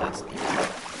temples? That's neat.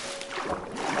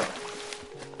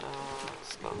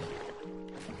 Let's go here.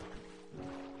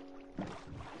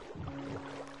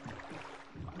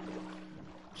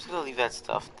 I'm just gonna leave that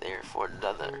stuff there for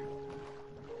another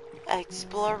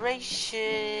exploration.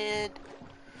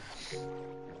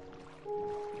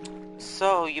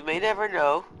 So you may never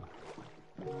know.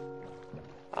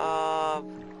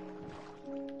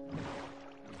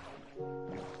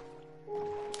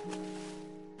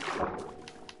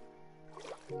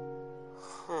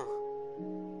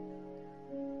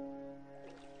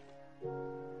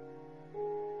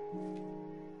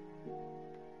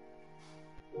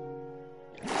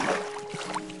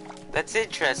 That's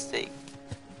interesting.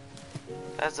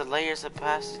 As the layers of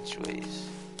passageways.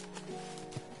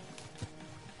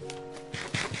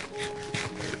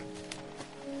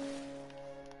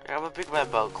 I'm gonna bring my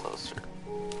boat closer.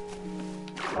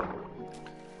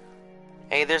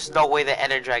 Hey, there's no way the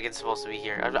Ender Dragon's supposed to be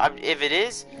here. If it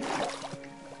is,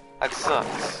 that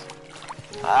sucks.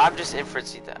 I'm just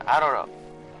inferencing that. I don't know.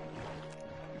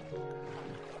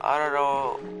 I don't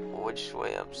know which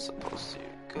way I'm supposed to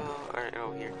go. Alright,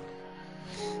 over here.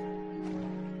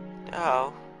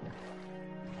 Now,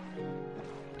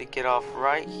 to get off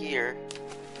right here.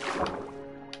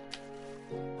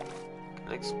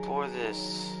 Gonna explore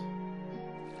this.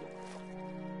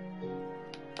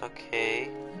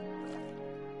 Okay.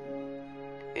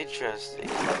 Interesting.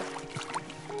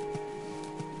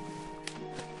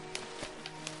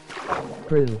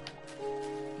 Brew.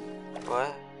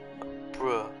 What?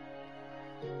 Bruh.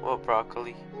 What,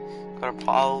 broccoli? Got a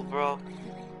Apollo, bro?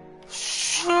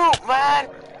 Shoot, man!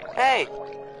 Hey!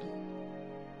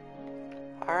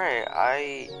 Alright,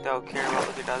 I don't care about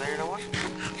looking down there no more.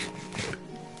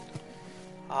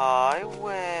 I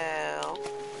will.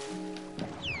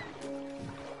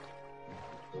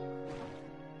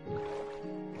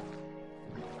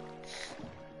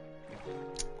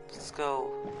 Let's go.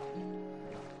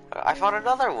 I found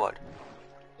another one.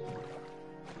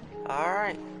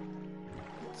 Alright.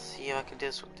 Let's see if I can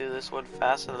do this one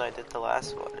faster than I did the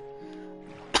last one.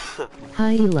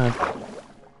 Hi, love.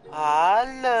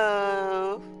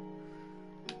 Hello.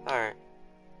 Alright.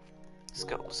 Let's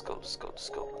go, let's go, let's go, let's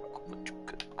go.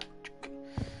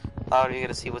 How are you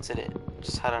gonna see what's in it?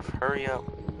 Just had to hurry up.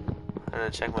 I'm gonna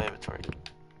check my inventory.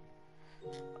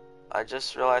 I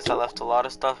just realized I left a lot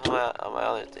of stuff on my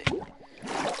other thing.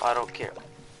 I don't care.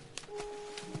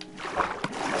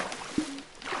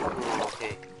 Ooh,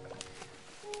 okay.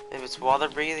 If it's water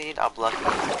breathing, I'm lucky.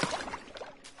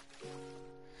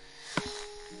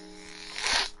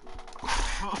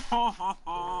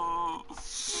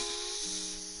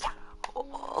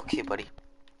 Okay, buddy.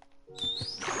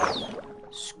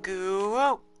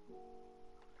 Screw.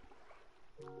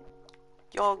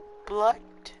 Young blood.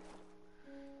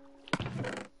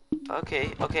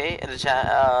 Okay, okay, and a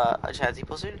chat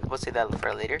people soon. We'll say that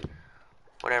for later.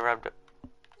 Whenever I'm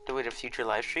doing a future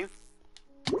live stream.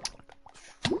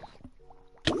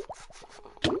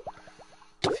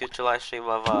 Future live stream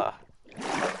of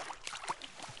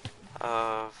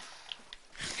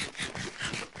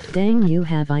Dang, you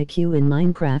have IQ in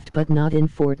Minecraft but not in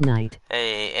Fortnite.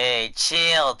 Hey,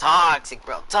 chill, toxic,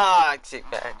 bro, toxic,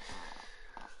 man.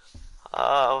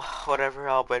 Whatever,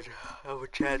 I'll have a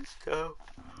chance though.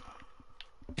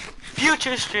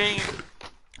 Future stream.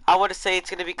 I want to say it's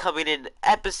gonna be coming in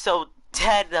episode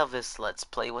 10 of this Let's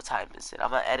Play. What time is it? I'm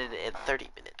gonna edit it in 30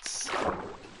 minutes.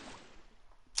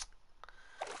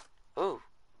 Ooh.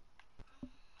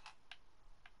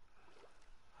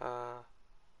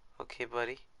 Okay,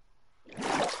 buddy.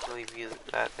 Let's leave you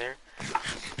that there.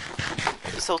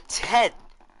 Episode 10.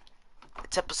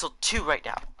 It's episode 2 right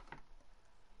now.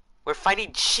 We're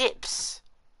fighting ships.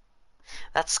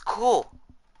 That's cool.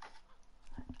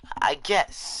 I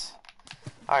guess.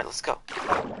 Alright, let's go.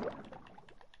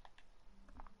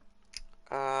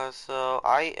 So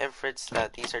I inference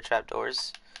that these are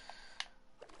trapdoors.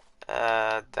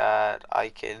 That I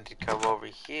can come over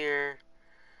here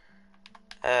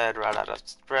and run out of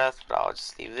breath, but I'll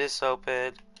just leave this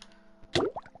open. And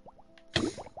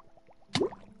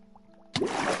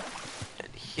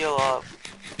heal up.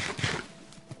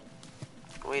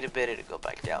 Wait a minute to go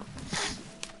back down.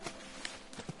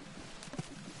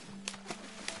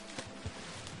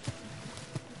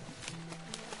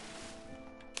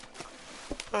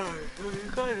 Alright,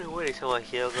 you gotta wait until my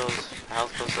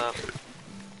health goes up.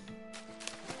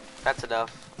 That's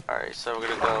enough. Alright, so we're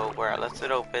gonna go where I left it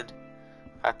open.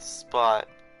 At the spot.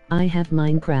 I have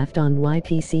Minecraft on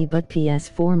YPC but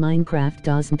PS4 Minecraft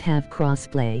doesn't have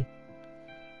crossplay.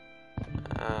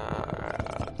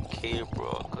 Okay,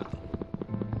 bro. Good.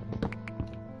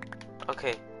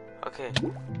 Okay,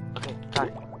 got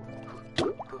it.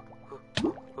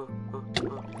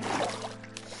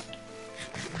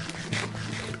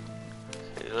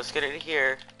 Okay, let's get in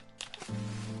here.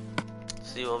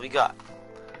 See what we got.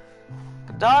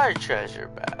 Dar treasure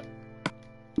bag.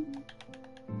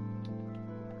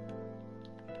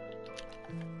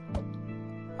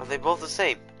 Are they both the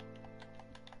same?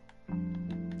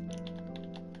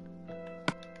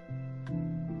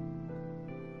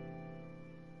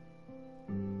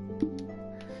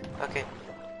 Okay.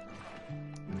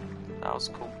 That was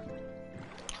cool.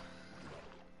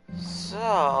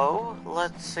 So,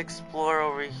 let's explore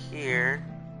over here.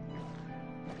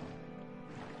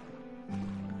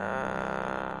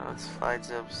 Let's find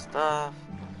some stuff.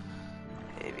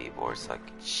 Maybe more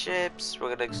sunken ships. We're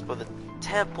gonna explore the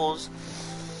temples.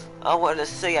 I want to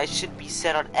say I should be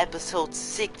set on episode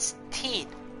 16.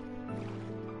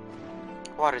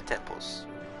 Water temples.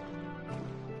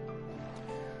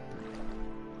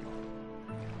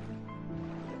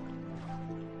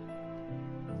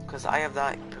 Because I am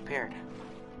not prepared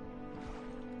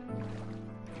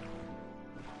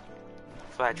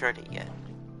for that journey yet.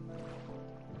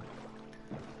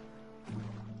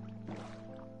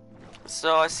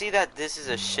 So I see that this is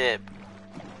a ship,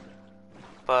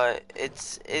 but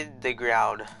it's in the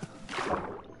ground.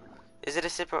 Is it a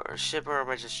ship or am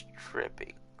I just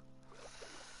tripping?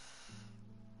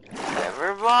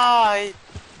 Never mind.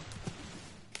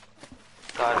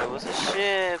 Thought it was a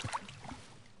ship.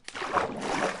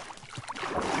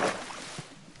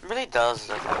 It really does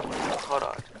look like one. Hold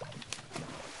on.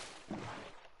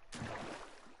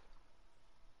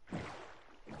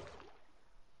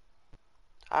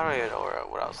 I don't even know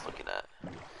what I was looking at.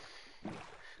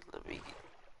 Let me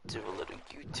do a little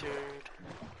U-turn.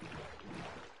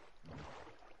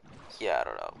 Yeah, I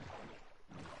don't know.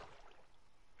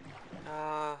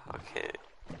 Okay.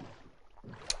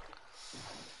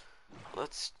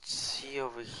 Let's see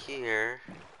over here.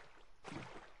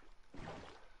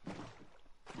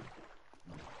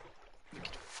 If we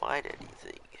can find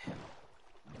anything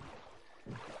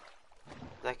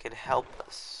that can help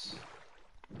us,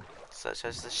 such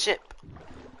as the ship.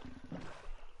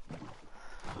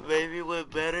 Maybe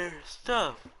with better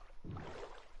stuff.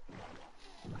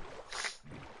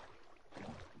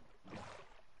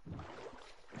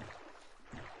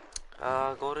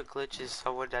 Go to glitch is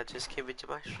someone that just came into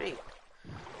my stream.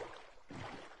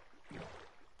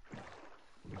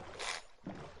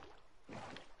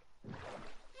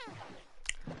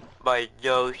 My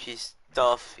nose is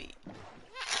stuffy.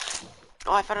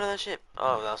 Oh, I found another ship.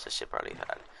 Oh, that was the ship I already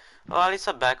had. Well, at least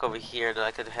I'm back over here that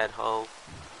I could head home.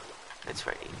 It's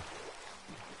ready.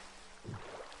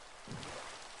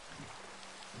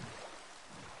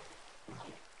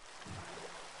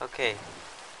 Okay.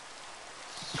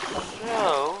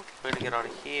 So, we're gonna get on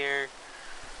here.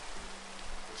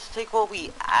 Let's take what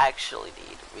we actually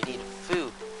need. We need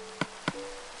food.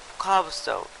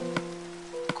 Cobblestone.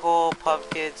 Coal,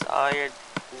 pumpkins, iron,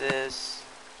 this.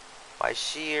 Buy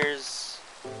shears.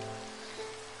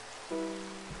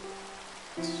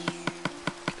 Can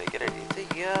I get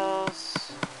anything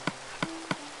else?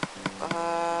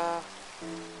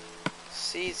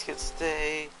 Seeds can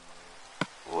stay.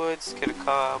 Woods can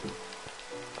come.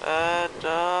 And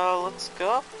let's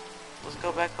go. Let's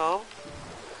go back home.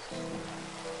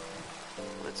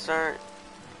 Let's start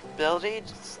building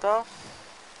stuff.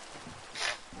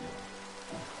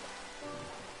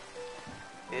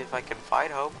 If I can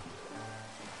find home.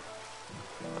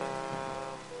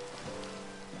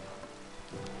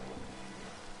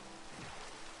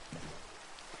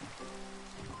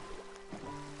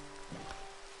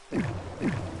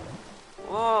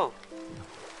 Whoa!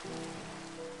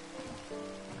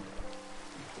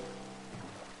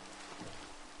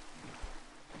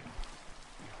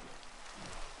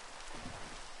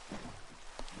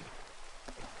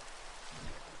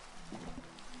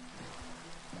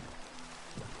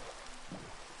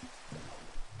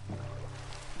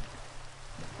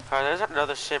 Alright, there's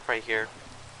another ship right here.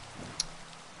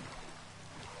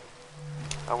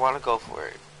 I want to go for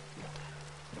it.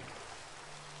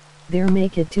 There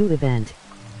make it to event.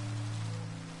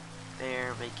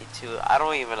 There, make it to. I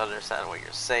don't even understand what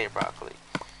you're saying, broccoli.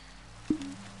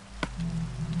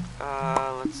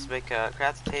 Let's make a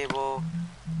craft table.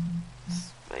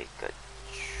 Let's make a.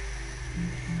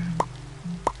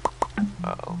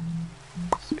 Uh-oh.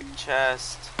 Let's make a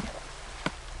chest.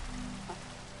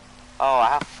 Oh, I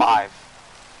have 5.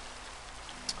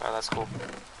 Alright, that's cool.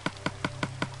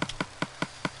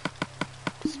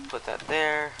 Let's put that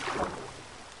there.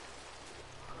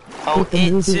 Oh,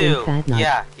 it too.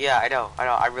 Yeah, I know,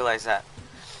 I realized that.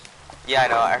 Yeah, I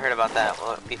know, I heard about that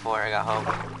before I got home.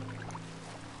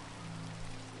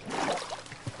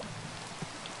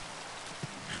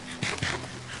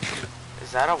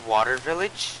 Is that a water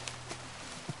village?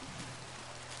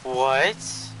 What?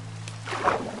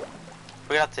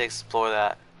 We have to explore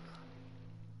that.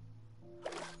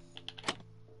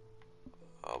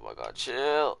 Oh my god,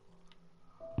 chill.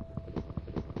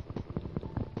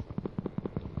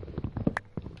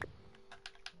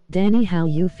 Danny, how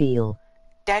you feel?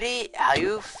 Daddy, how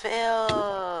you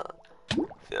feel?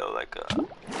 Feel like a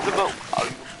limo. How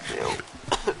you feel?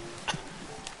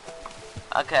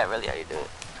 I can't really how you do it.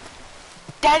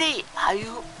 Daddy, how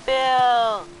you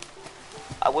feel?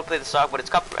 I would play the song, but it's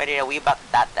copyrighted, and we about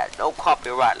that. No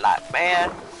copyright, like,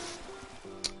 man.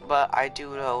 But I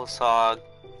do know a song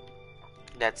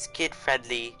that's kid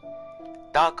friendly,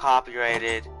 not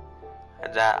copyrighted,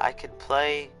 and that I can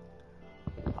play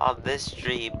on this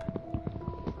stream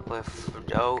with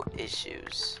no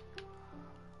issues.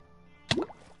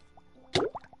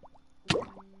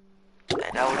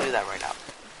 And I will do that right now.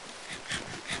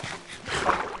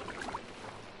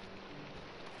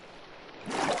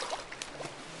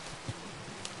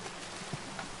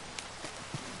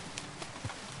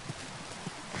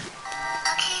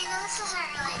 Okay, no, this is a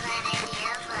really bad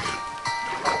idea, but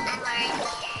I'm already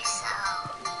here, so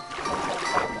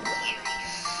here we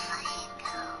fucking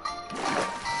go.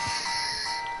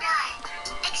 Right,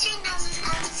 extreme noses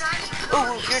on you.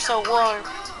 Ooh, you're so warm.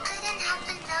 Couldn't help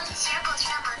but notice circles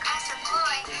from across the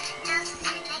floor. Noses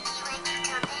are Nike like you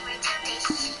till they were till they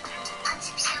heat.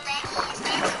 Unzips your baggy, his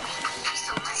pants are baby, you're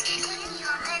so musky. You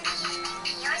on the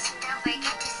knees, yours, and don't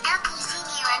forget to stop. You see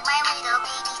me like my little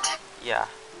baby too. Yeah,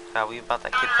 we about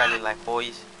that kid friendly like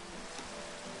boys.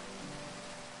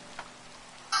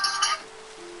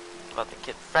 About the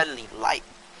kid friendly life,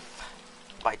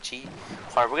 my G.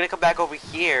 Alright, we're gonna come back over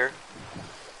here.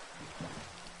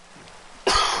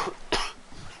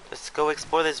 Let's go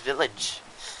explore this village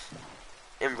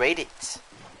and raid it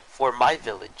for my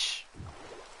village.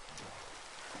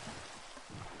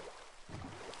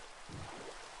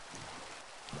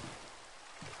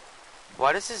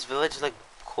 Why does this village look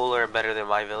cooler and better than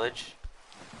my village?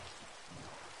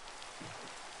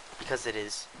 Because it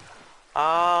is.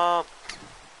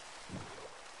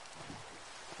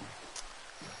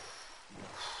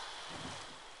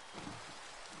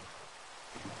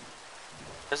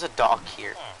 There's a dock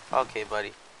here. Okay,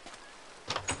 buddy.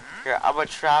 Here, I'm a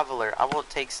traveler. I will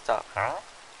take stuff.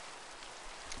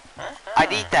 I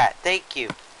need that. Thank you.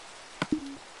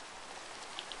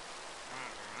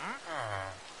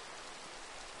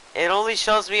 It only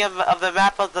shows me of the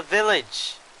map of the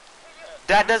village.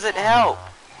 That doesn't help.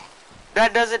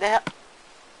 That doesn't help.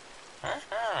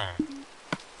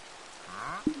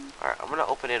 Alright, I'm gonna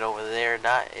open it over there,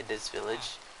 not in this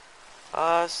village.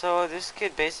 So this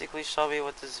could basically show me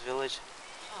what this village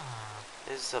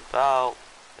is about.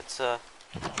 It's a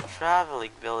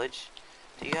traveling village.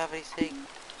 Do you have anything?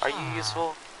 Are you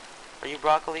useful? Are you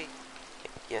broccoli?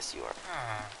 Yes, you are.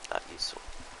 Not useful.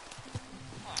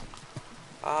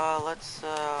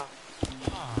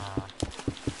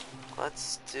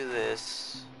 Let's do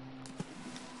this.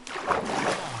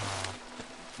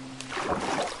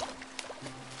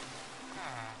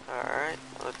 Alright,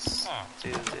 let's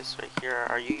do this right here.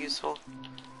 Are you useful?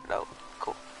 No.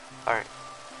 Cool. Alright.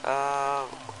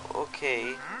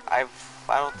 Okay. I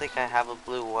don't think I have a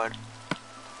blue one.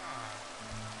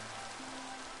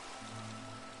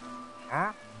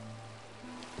 Yeah.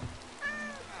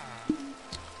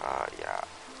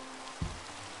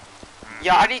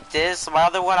 Yeah, I need this. My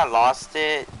other one, I lost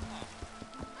it.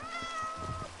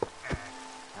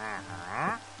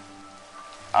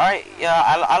 Alright, yeah,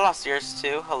 I lost yours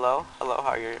too. Hello. Hello, how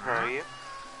are you?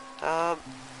 Hello.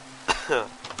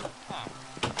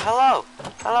 Hello,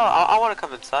 I want to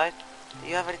come inside. Do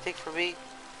you have anything for me?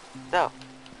 No.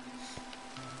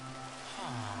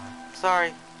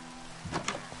 Sorry.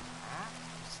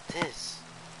 What's this?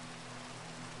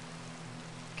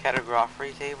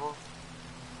 Category table?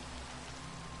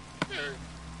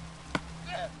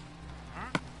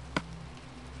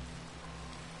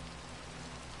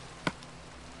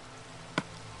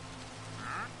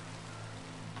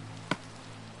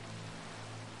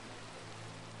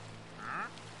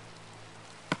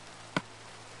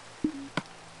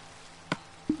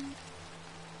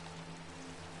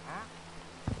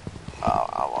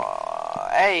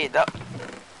 Hey, no.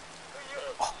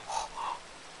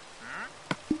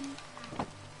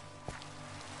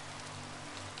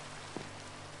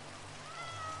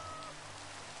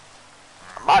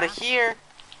 I'm out of here.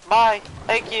 Bye.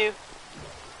 Thank you.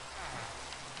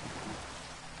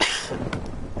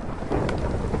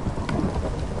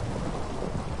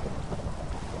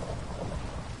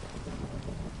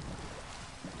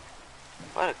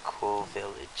 What a cool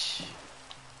village.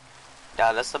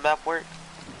 Now, does the map work?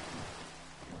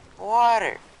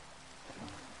 Water.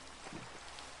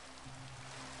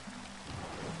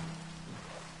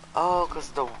 Oh, because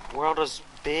the world is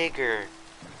bigger.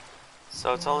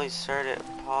 So it's only certain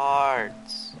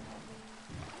parts.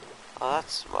 Oh,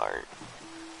 that's smart.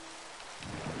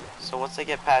 So once I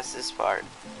get past this part,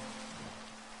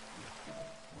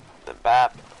 the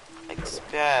map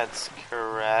expands,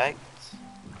 correct?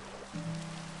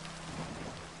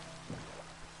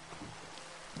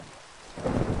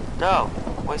 No,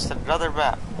 wasted another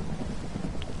map.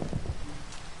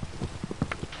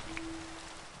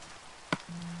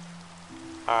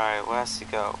 Alright, where has to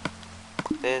go?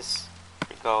 This,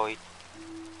 you're going.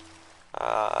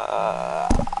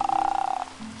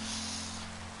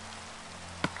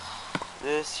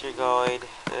 This you're going.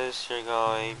 This you're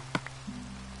going.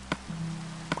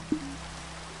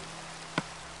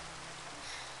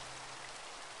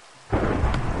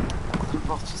 They're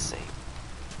both the same.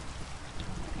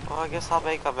 Well, I guess I'll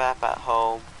make a map at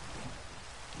home.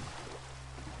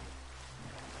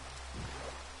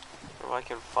 Where I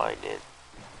can find it.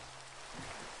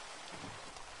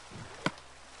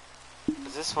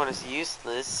 Cause this one is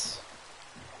useless.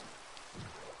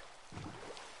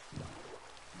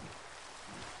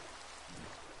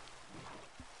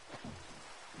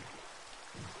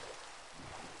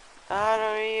 I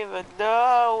don't even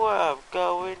know where I'm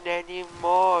going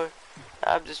anymore.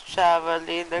 I'm just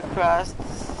traveling across the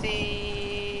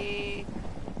sea.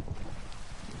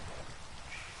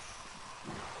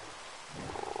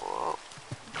 Whoa.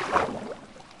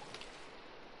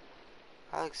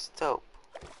 That looks dope.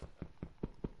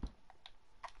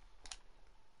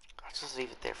 I'll just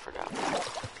leave it there for now.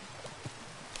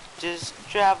 Just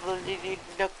traveling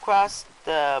across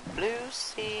the blue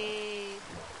sea.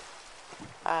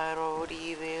 I don't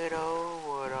even know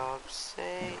what I'm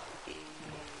saying.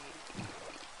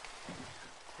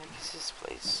 What is this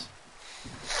place?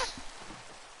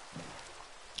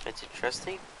 It's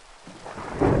interesting.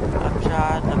 I'm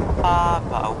trying to find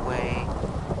my way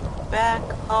back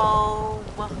home.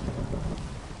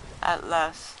 At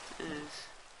last is.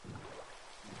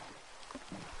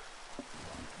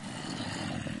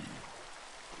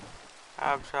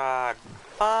 I'm trying to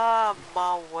find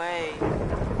my way.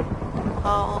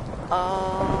 Oh,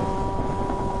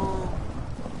 oh,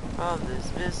 from this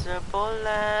miserable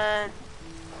land.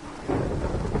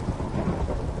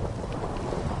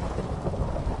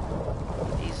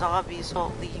 These zombies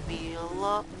won't leave me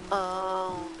alone.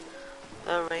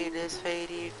 The rain is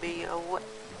fading me away.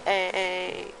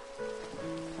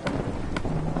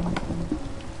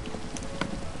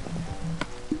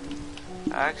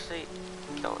 I actually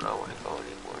don't know where to go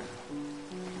anymore.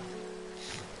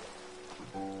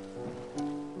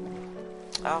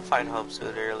 I'll find home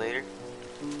sooner or later.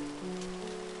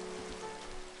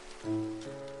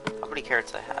 How many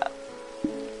carrots I have?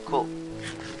 Cool.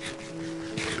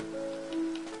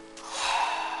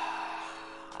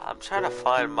 I'm trying to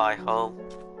find my home,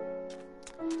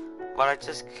 but I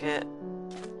just can't.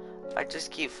 I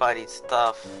just keep finding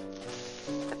stuff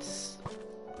that's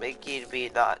making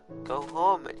me not go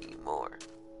home anymore.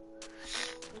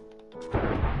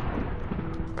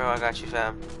 Bro, I got you,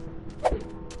 fam.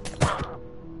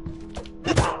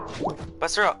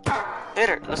 Bust her up. Hit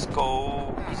her. Let's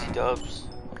go. Easy dubs.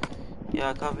 Yeah,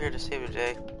 I come here to save the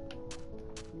day.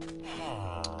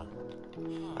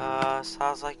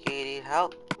 Sounds like you need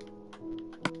help.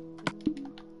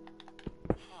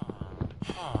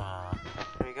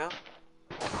 There we go.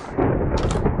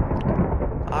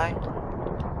 Hi.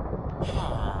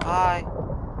 Hi.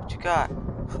 What you got?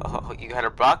 Oh, you got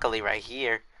a broccoli right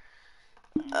here.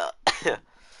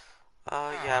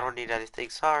 Yeah, I don't need anything.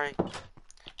 Sorry.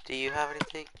 Do you have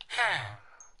anything?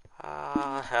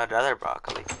 Another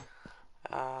broccoli.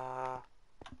 A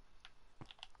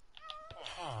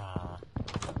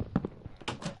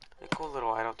cool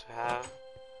little item to have.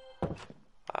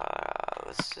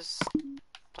 Let's just...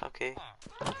 Okay.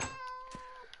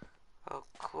 Oh,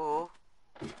 cool.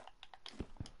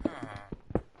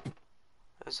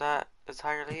 Is that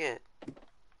entirely it?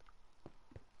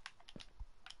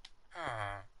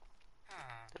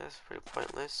 That's pretty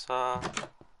pointless.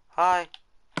 Hi.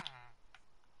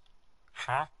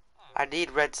 I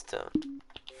need redstone.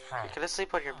 Can I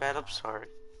sleep on your bed? I'm sorry.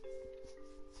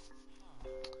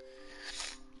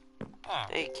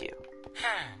 Thank you.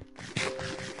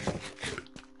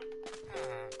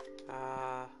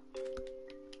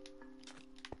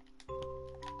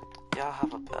 Yeah, I'll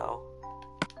have a bell.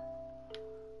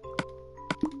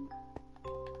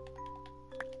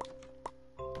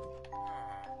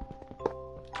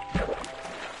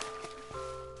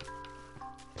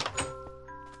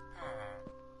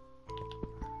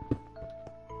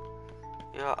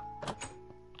 Yeah.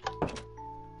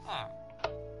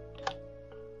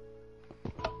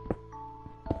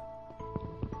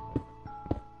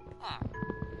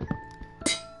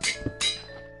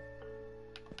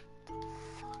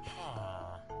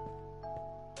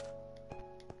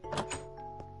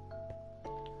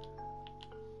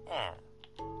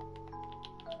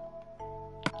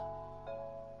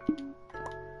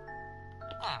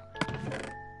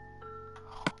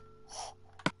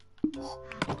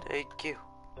 Thank you.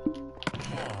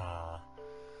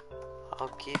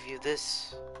 I'll give you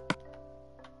this.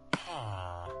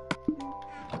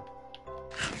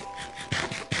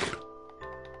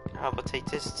 How about take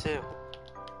this too?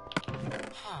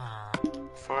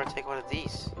 Before I take one of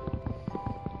these.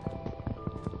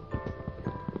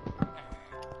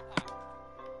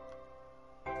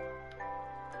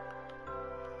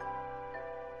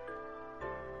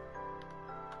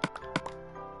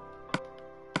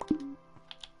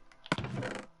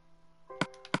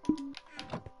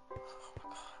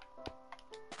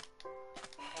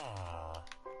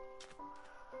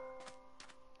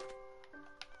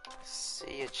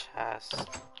 See a chest.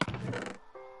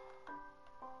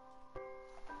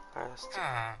 Chest.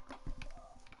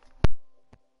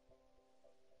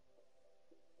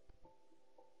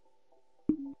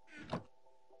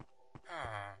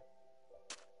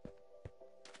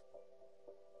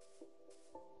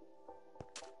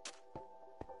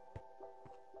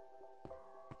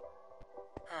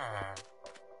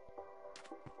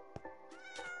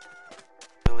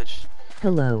 Village.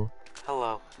 Hello.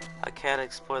 Hello. I can't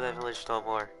explore that village no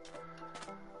more.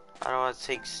 I don't want to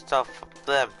take stuff from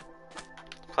them.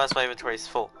 Plus my inventory is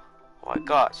full. Oh my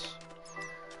gosh.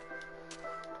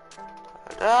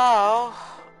 No.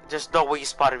 There's no way you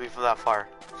spotted me from that far.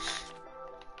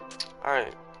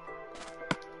 Alright.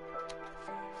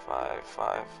 5,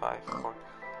 5, 5, 4.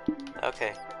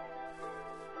 Okay.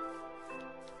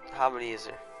 How many is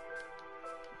there?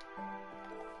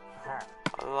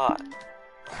 A lot.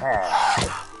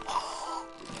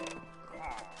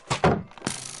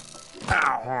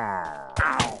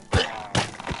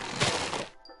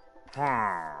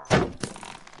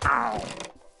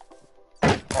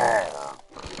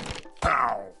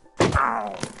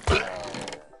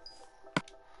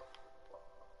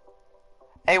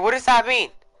 Hey, what does that mean?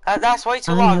 That's way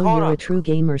too I long. know Hold you're on. a true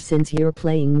gamer since you're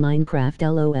playing Minecraft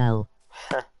LOL.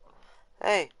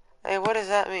 Hey, what does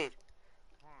that mean?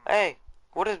 Hey,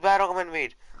 what does bad omen mean?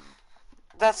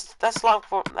 That's long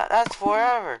for that's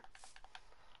forever.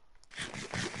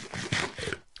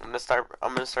 I'm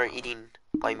gonna start eating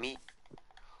my meat.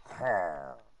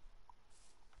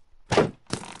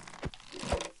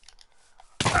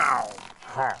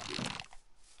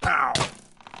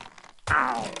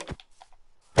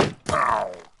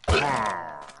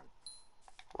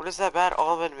 What does that bad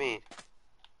omen mean?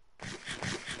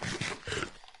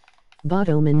 Bot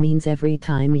omen means every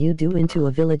time you do into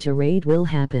a village a raid will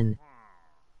happen.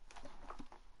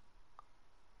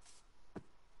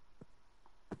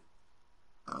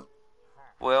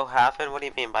 Will happen? What do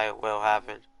you mean by will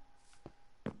happen?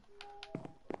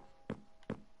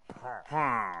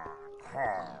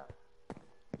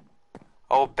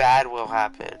 Oh, bad will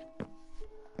happen.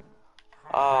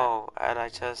 Oh, and I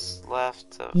just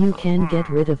left the... You can get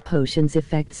rid of potions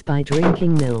effects by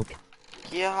drinking milk.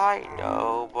 Yeah, I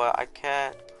know, but I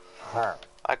can't...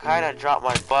 I kinda dropped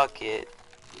my bucket.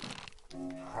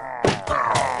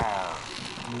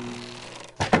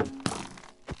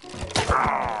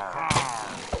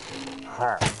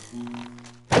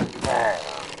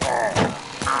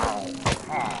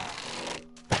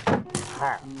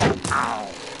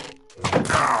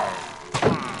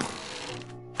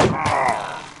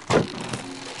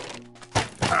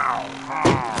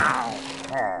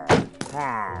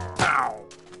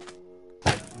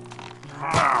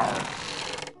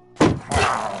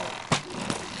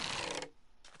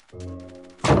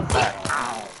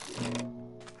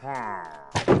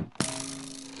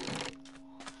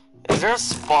 Is there a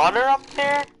spawner up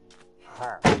there?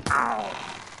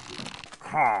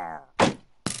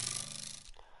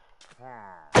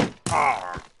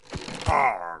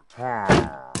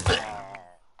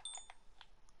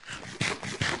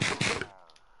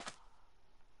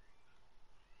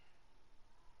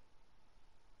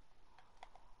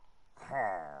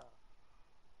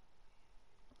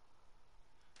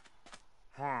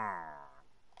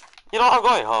 You know, I'm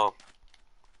going home.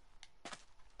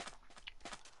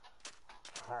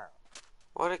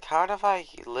 Would it count if I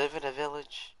live in a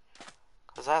village?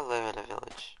 Cause I live in a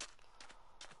village.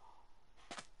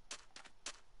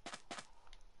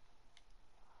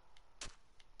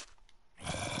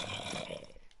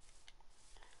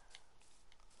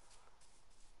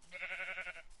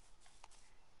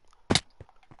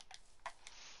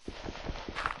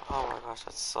 Oh my gosh,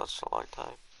 that's such a long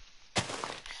time.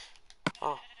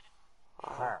 Oh.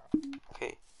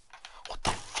 Okay. What the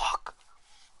fuck?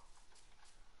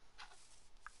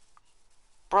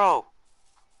 Bro.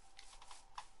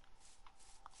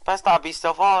 Best not be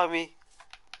still following me.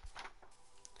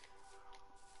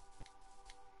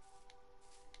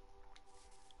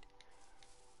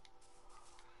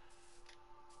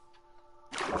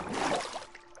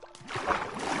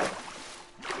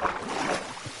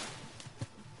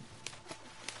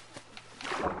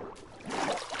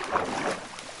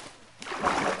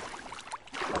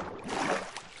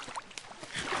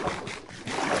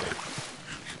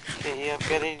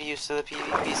 getting used to the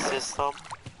PvP system.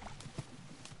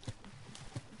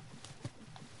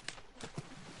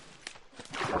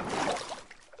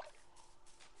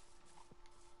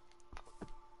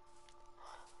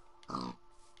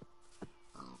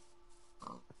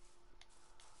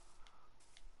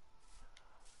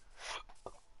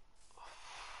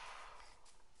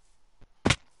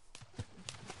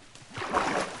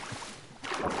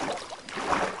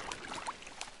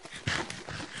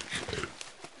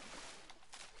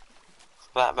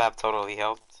 That map totally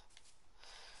helped.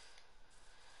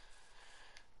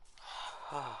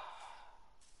 I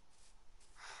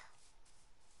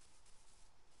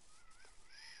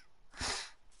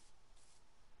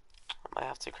might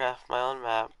have to craft my own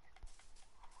map.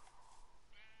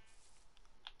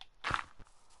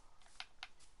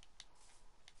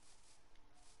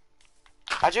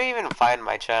 How'd you even find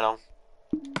my channel?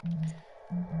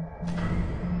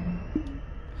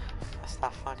 That's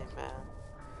not funny, man.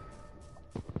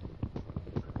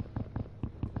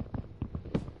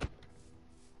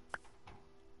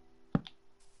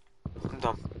 I'm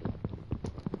dumb.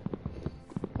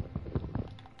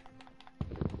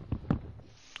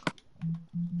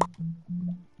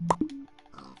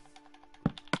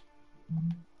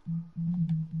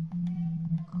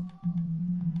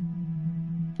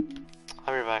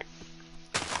 I'll be back.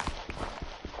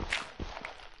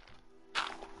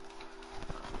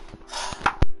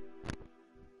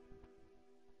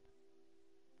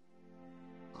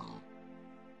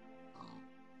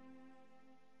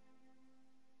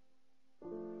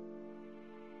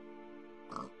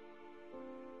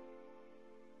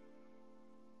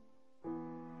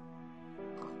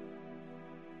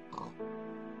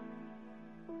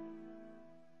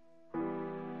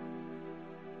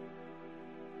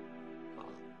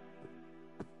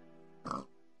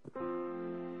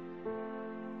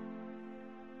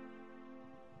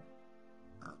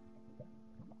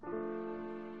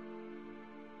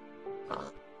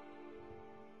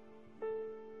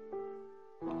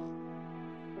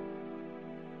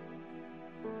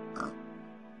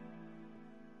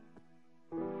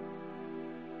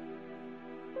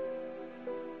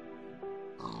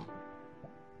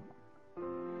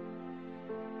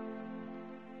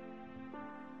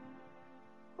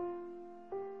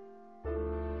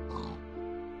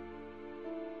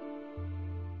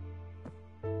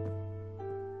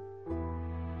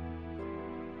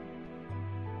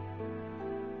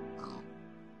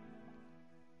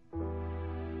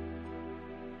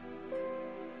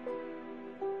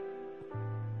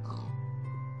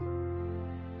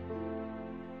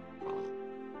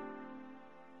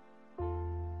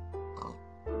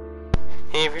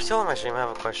 Hey, if you're still on my stream, I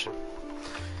have a question.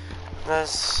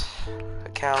 Does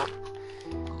it count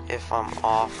if I'm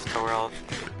off the world?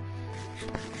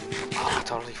 Oh, I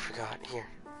totally forgot. Here.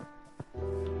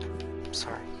 I'm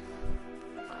sorry.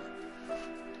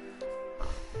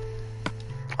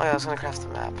 Oh yeah, I was gonna craft the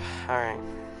map. Alright.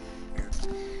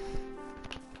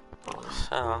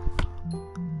 So...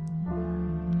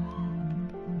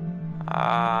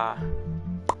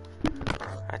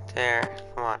 right there.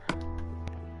 Come on.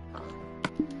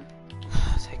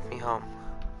 Take me home.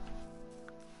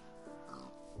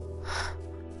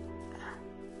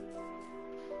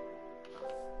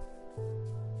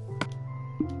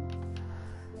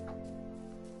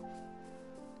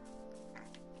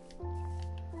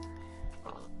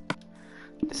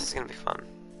 This is gonna be fun.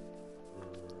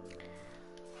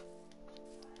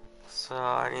 So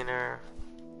I need to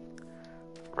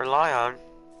rely on.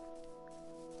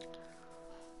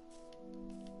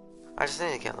 I just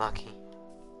need to get lucky.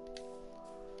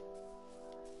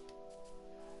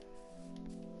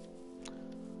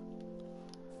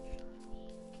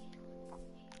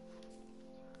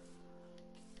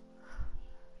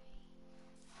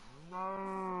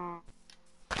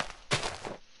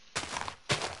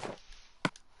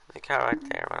 The cat right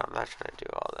there, but I'm not trying to do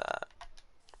all that.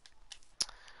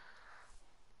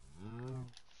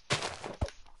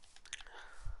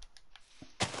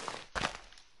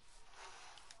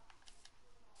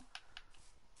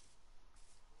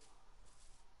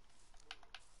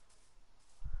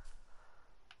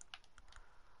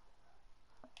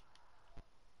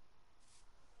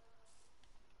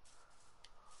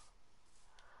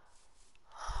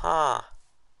 Huh.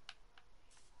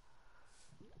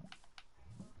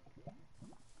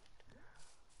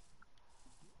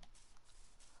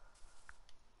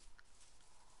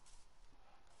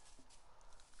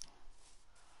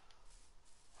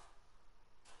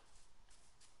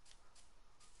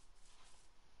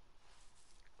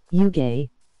 You gay.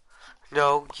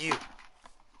 No, you.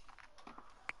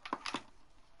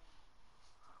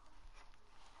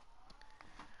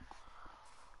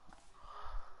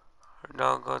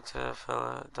 Don't go to the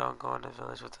village. Don't go in the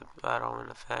village with the bad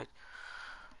omen effect.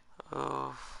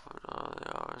 Oh, no,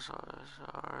 the hours.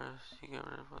 You get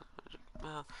rid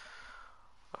of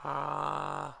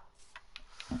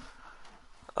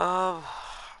um,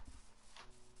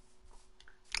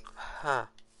 huh.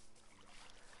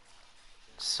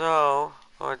 So,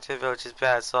 going to the village is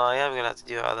bad, so I am gonna have to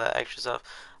do all that extra stuff.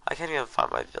 I can't even find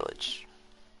my village.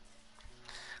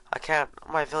 I can't,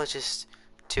 my village is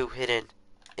too hidden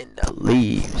in the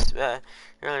leaves, man.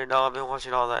 You already know I've been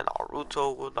watching all that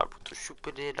Naruto, Naruto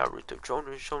Shippuden, Naruto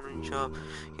Shonen Jump,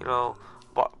 you know,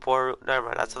 Boruto, never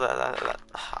mind, I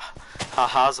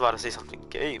was about to say something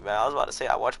gay, man. I was about to say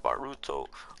I watch Boruto,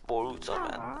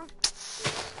 man.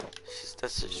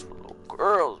 That's just for little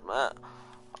girls, man.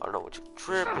 I don't know what you're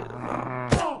tripping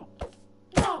about.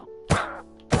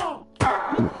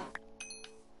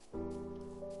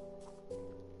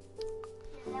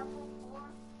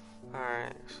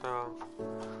 Alright, so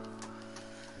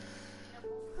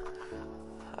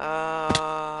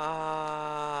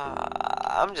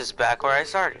I'm just back where I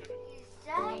started. Is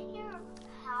that your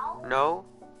house? No?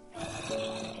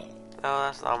 No,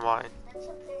 that's not mine. That's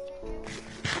a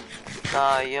villager.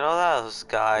 Nah, you know those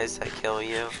guys that kill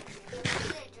you?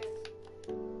 Villagers.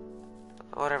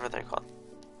 Whatever they're called.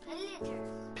 Villagers.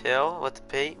 Pill? With the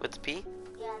P? With the P?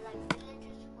 Yeah, like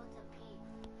villagers with a P.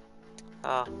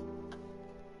 Oh.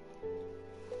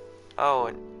 Oh,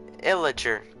 an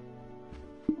illager.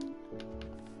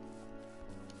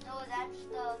 No, that's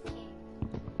the king.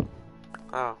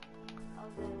 Oh.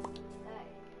 Okay.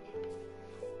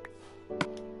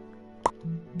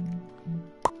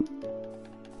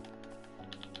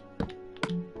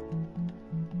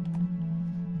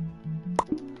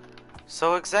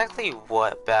 So exactly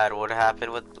what bad would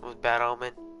happen with Bad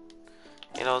Omen?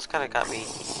 You know, it's kind of got me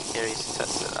curious to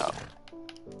test it out.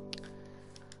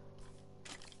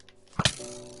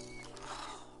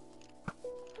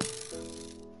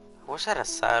 I wish I had a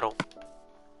saddle.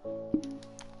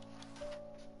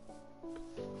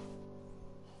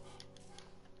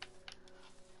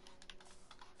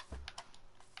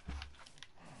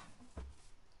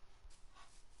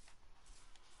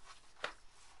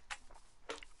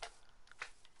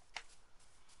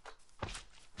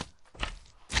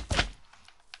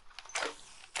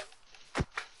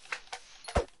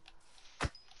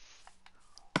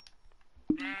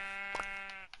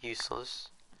 Useless.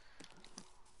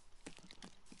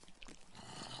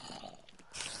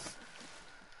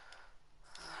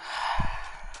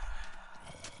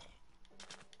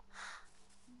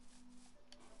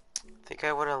 I think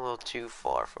I went a little too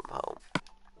far from home.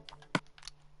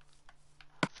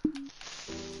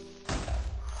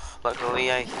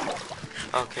 Luckily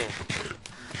okay.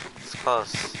 It's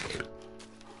close.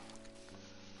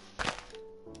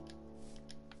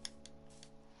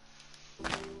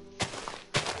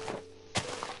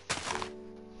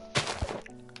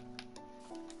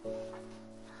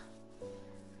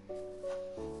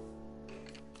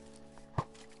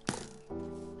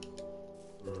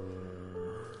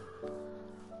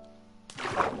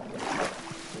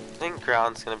 I think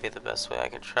ground's gonna be the best way I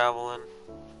can travel in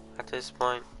at this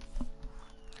point.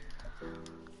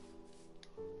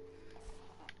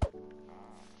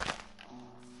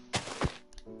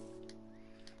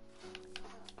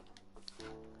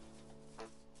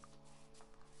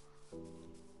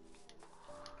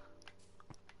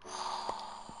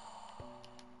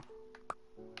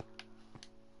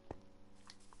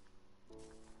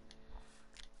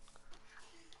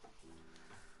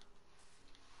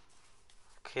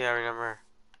 Okay, I remember.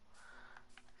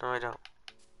 No, I don't.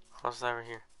 Close over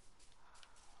here.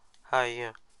 Hi,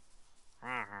 you.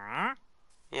 Mm-hmm.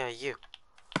 Yeah, you.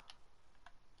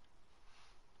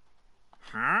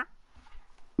 Huh?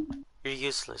 You're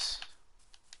useless.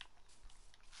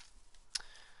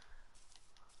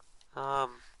 Huh.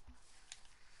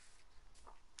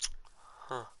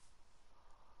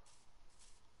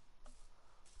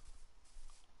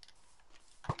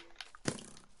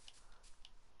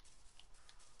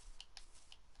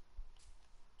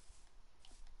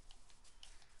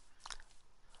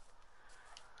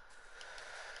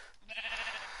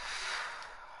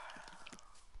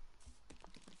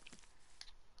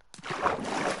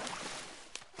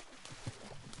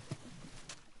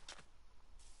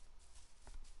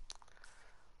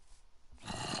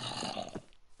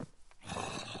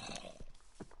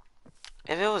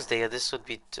 If it was Data, this would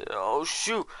be. Oh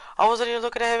shoot! I wasn't even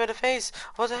looking at him in the face.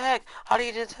 What the heck? How do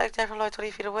you detect that from like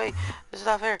 20 feet away? This is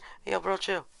not fair. Yo, bro,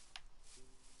 chill.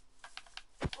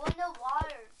 Go in the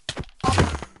water.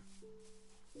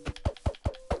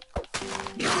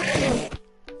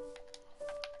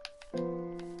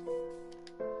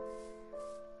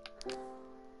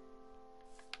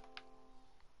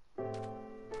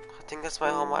 that's my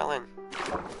home island.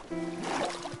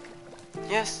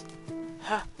 Yes!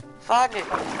 Huh, found it!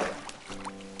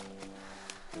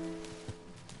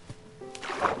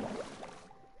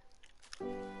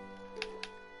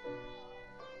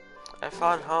 I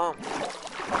found home.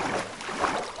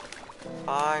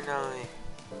 Finally.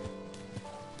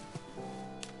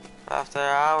 After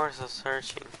hours of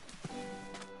searching.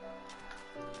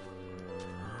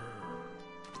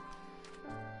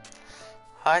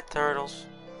 Hi, turtles.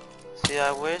 See,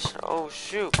 I wish. Oh,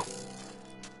 shoot.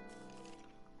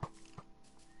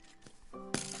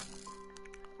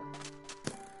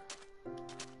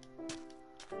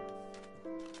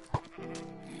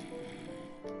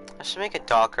 I should make a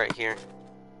dock right here.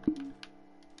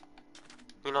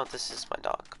 You know, this is my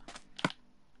dock.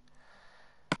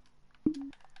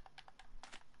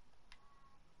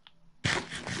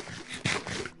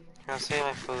 I'll save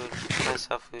my food.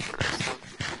 Myself food for next time.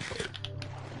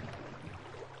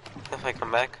 If I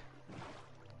come back.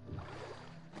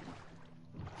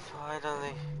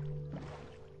 Finally.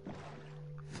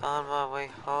 Found my way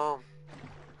home.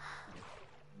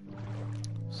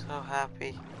 So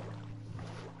happy.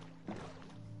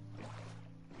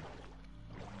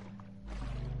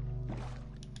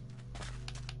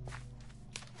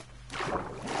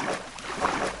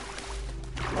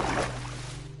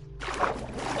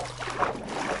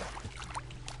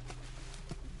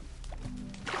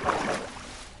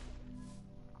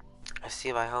 I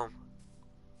see my home.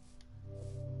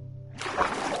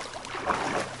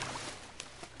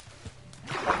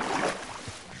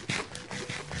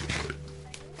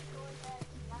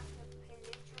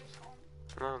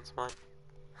 No, it's mine.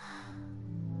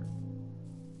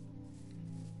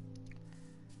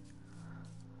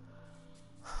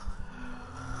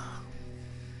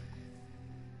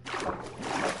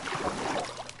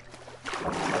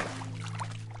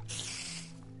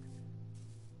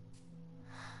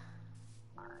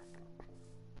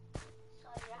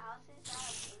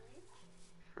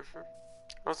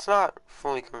 Well, it's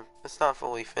not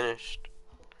fully finished.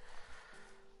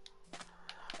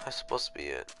 That's supposed to be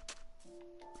it.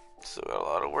 Still got a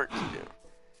lot of work to do.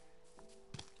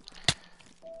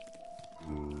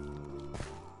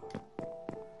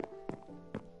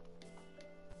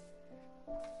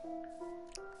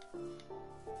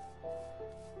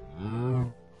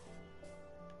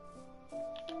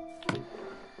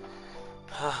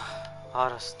 A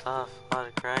lot of stuff, a lot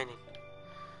of grinding.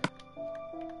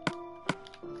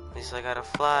 At least I got a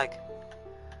flag.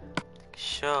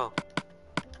 Show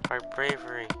our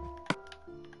bravery,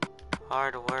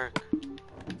 hard work,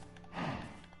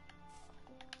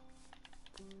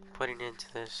 putting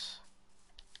into this.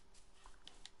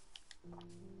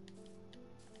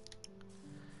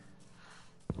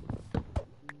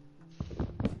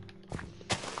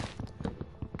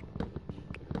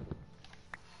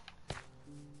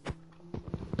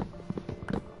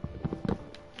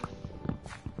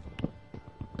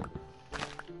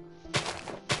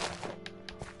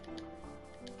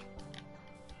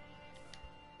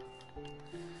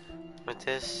 With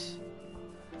this,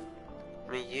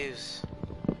 we use.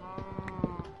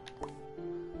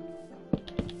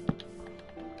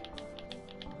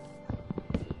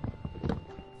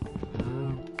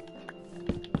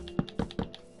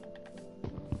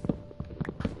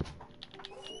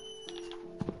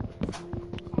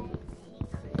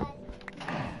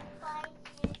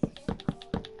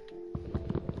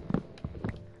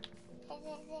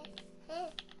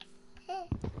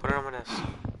 Put it on my desk.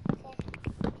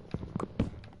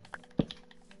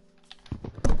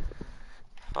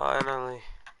 Finally.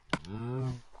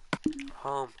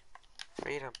 Home.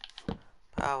 Freedom.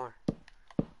 Power.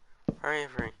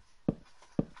 Bravery.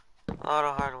 A lot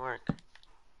of hard work.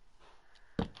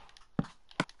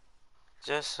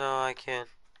 Just so I can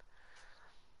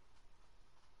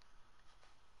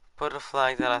put a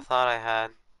flag that I thought I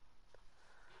had.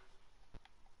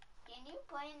 Can you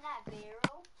put in that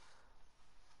barrel?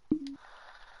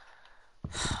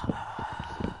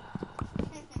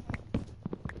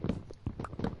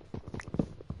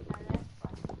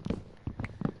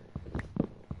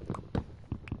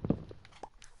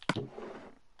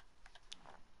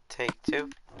 Take two.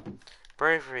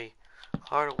 Bravery.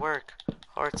 Hard work.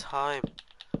 Hard time.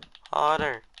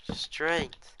 Honor.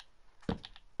 Strength.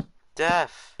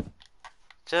 Death.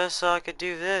 Just so I could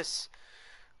do this.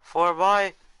 For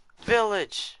my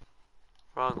village.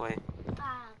 Wrong way.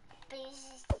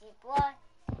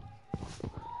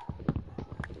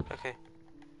 Okay.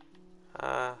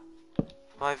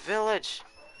 My village.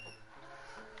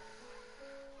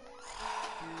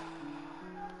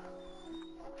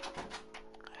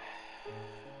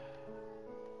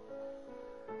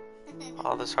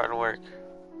 All this hard work.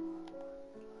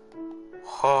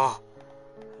 Oh,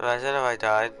 imagine if I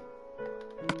died.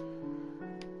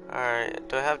 Alright,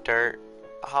 do I have dirt?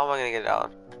 How am I gonna get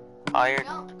down? Iron?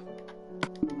 No.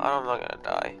 I'm not gonna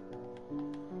die.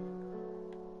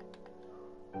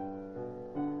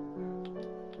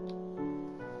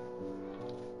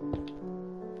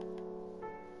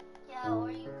 Yeah,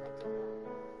 or you could do that.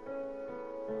 But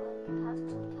you have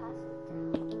to pass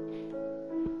it down.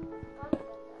 Probably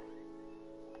gonna die.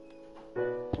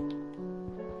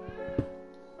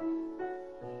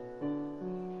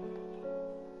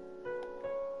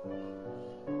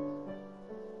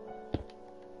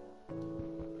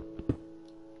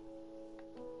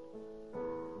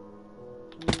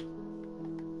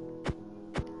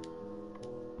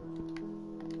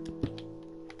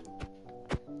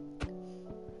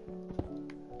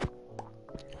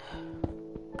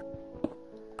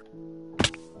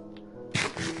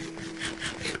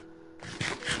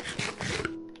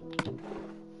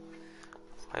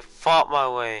 I fought my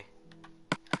way.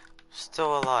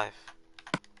 Still alive.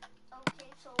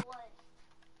 Okay, so what?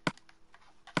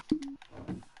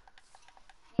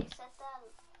 You said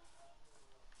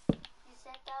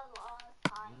that a lot of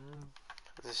time.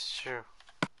 This is true.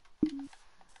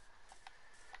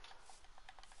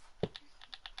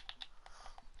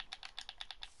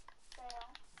 Fail.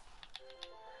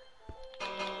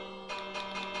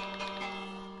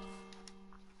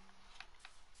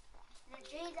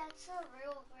 Jay, that's a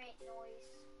real great noise.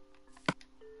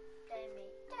 That I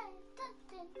made. Dun, dun,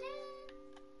 dun, dun.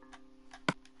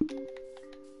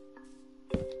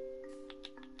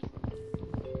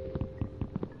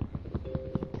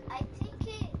 I think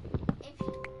if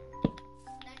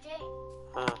no Jay,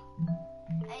 Huh.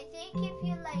 I think if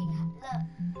you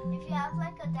if you have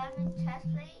like a diamond chest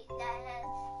plate that has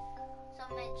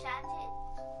some enchanted,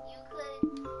 you could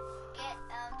get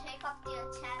take off the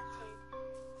enchanted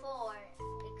for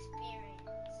experience.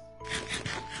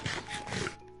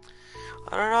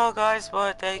 I don't know, guys,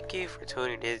 but thank you for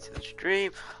tuning in to the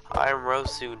stream. I'm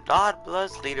RoZu, not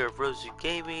Bloods, leader of RoZu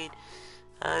Gaming,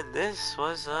 and this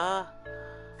was a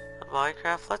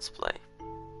Minecraft Let's Play.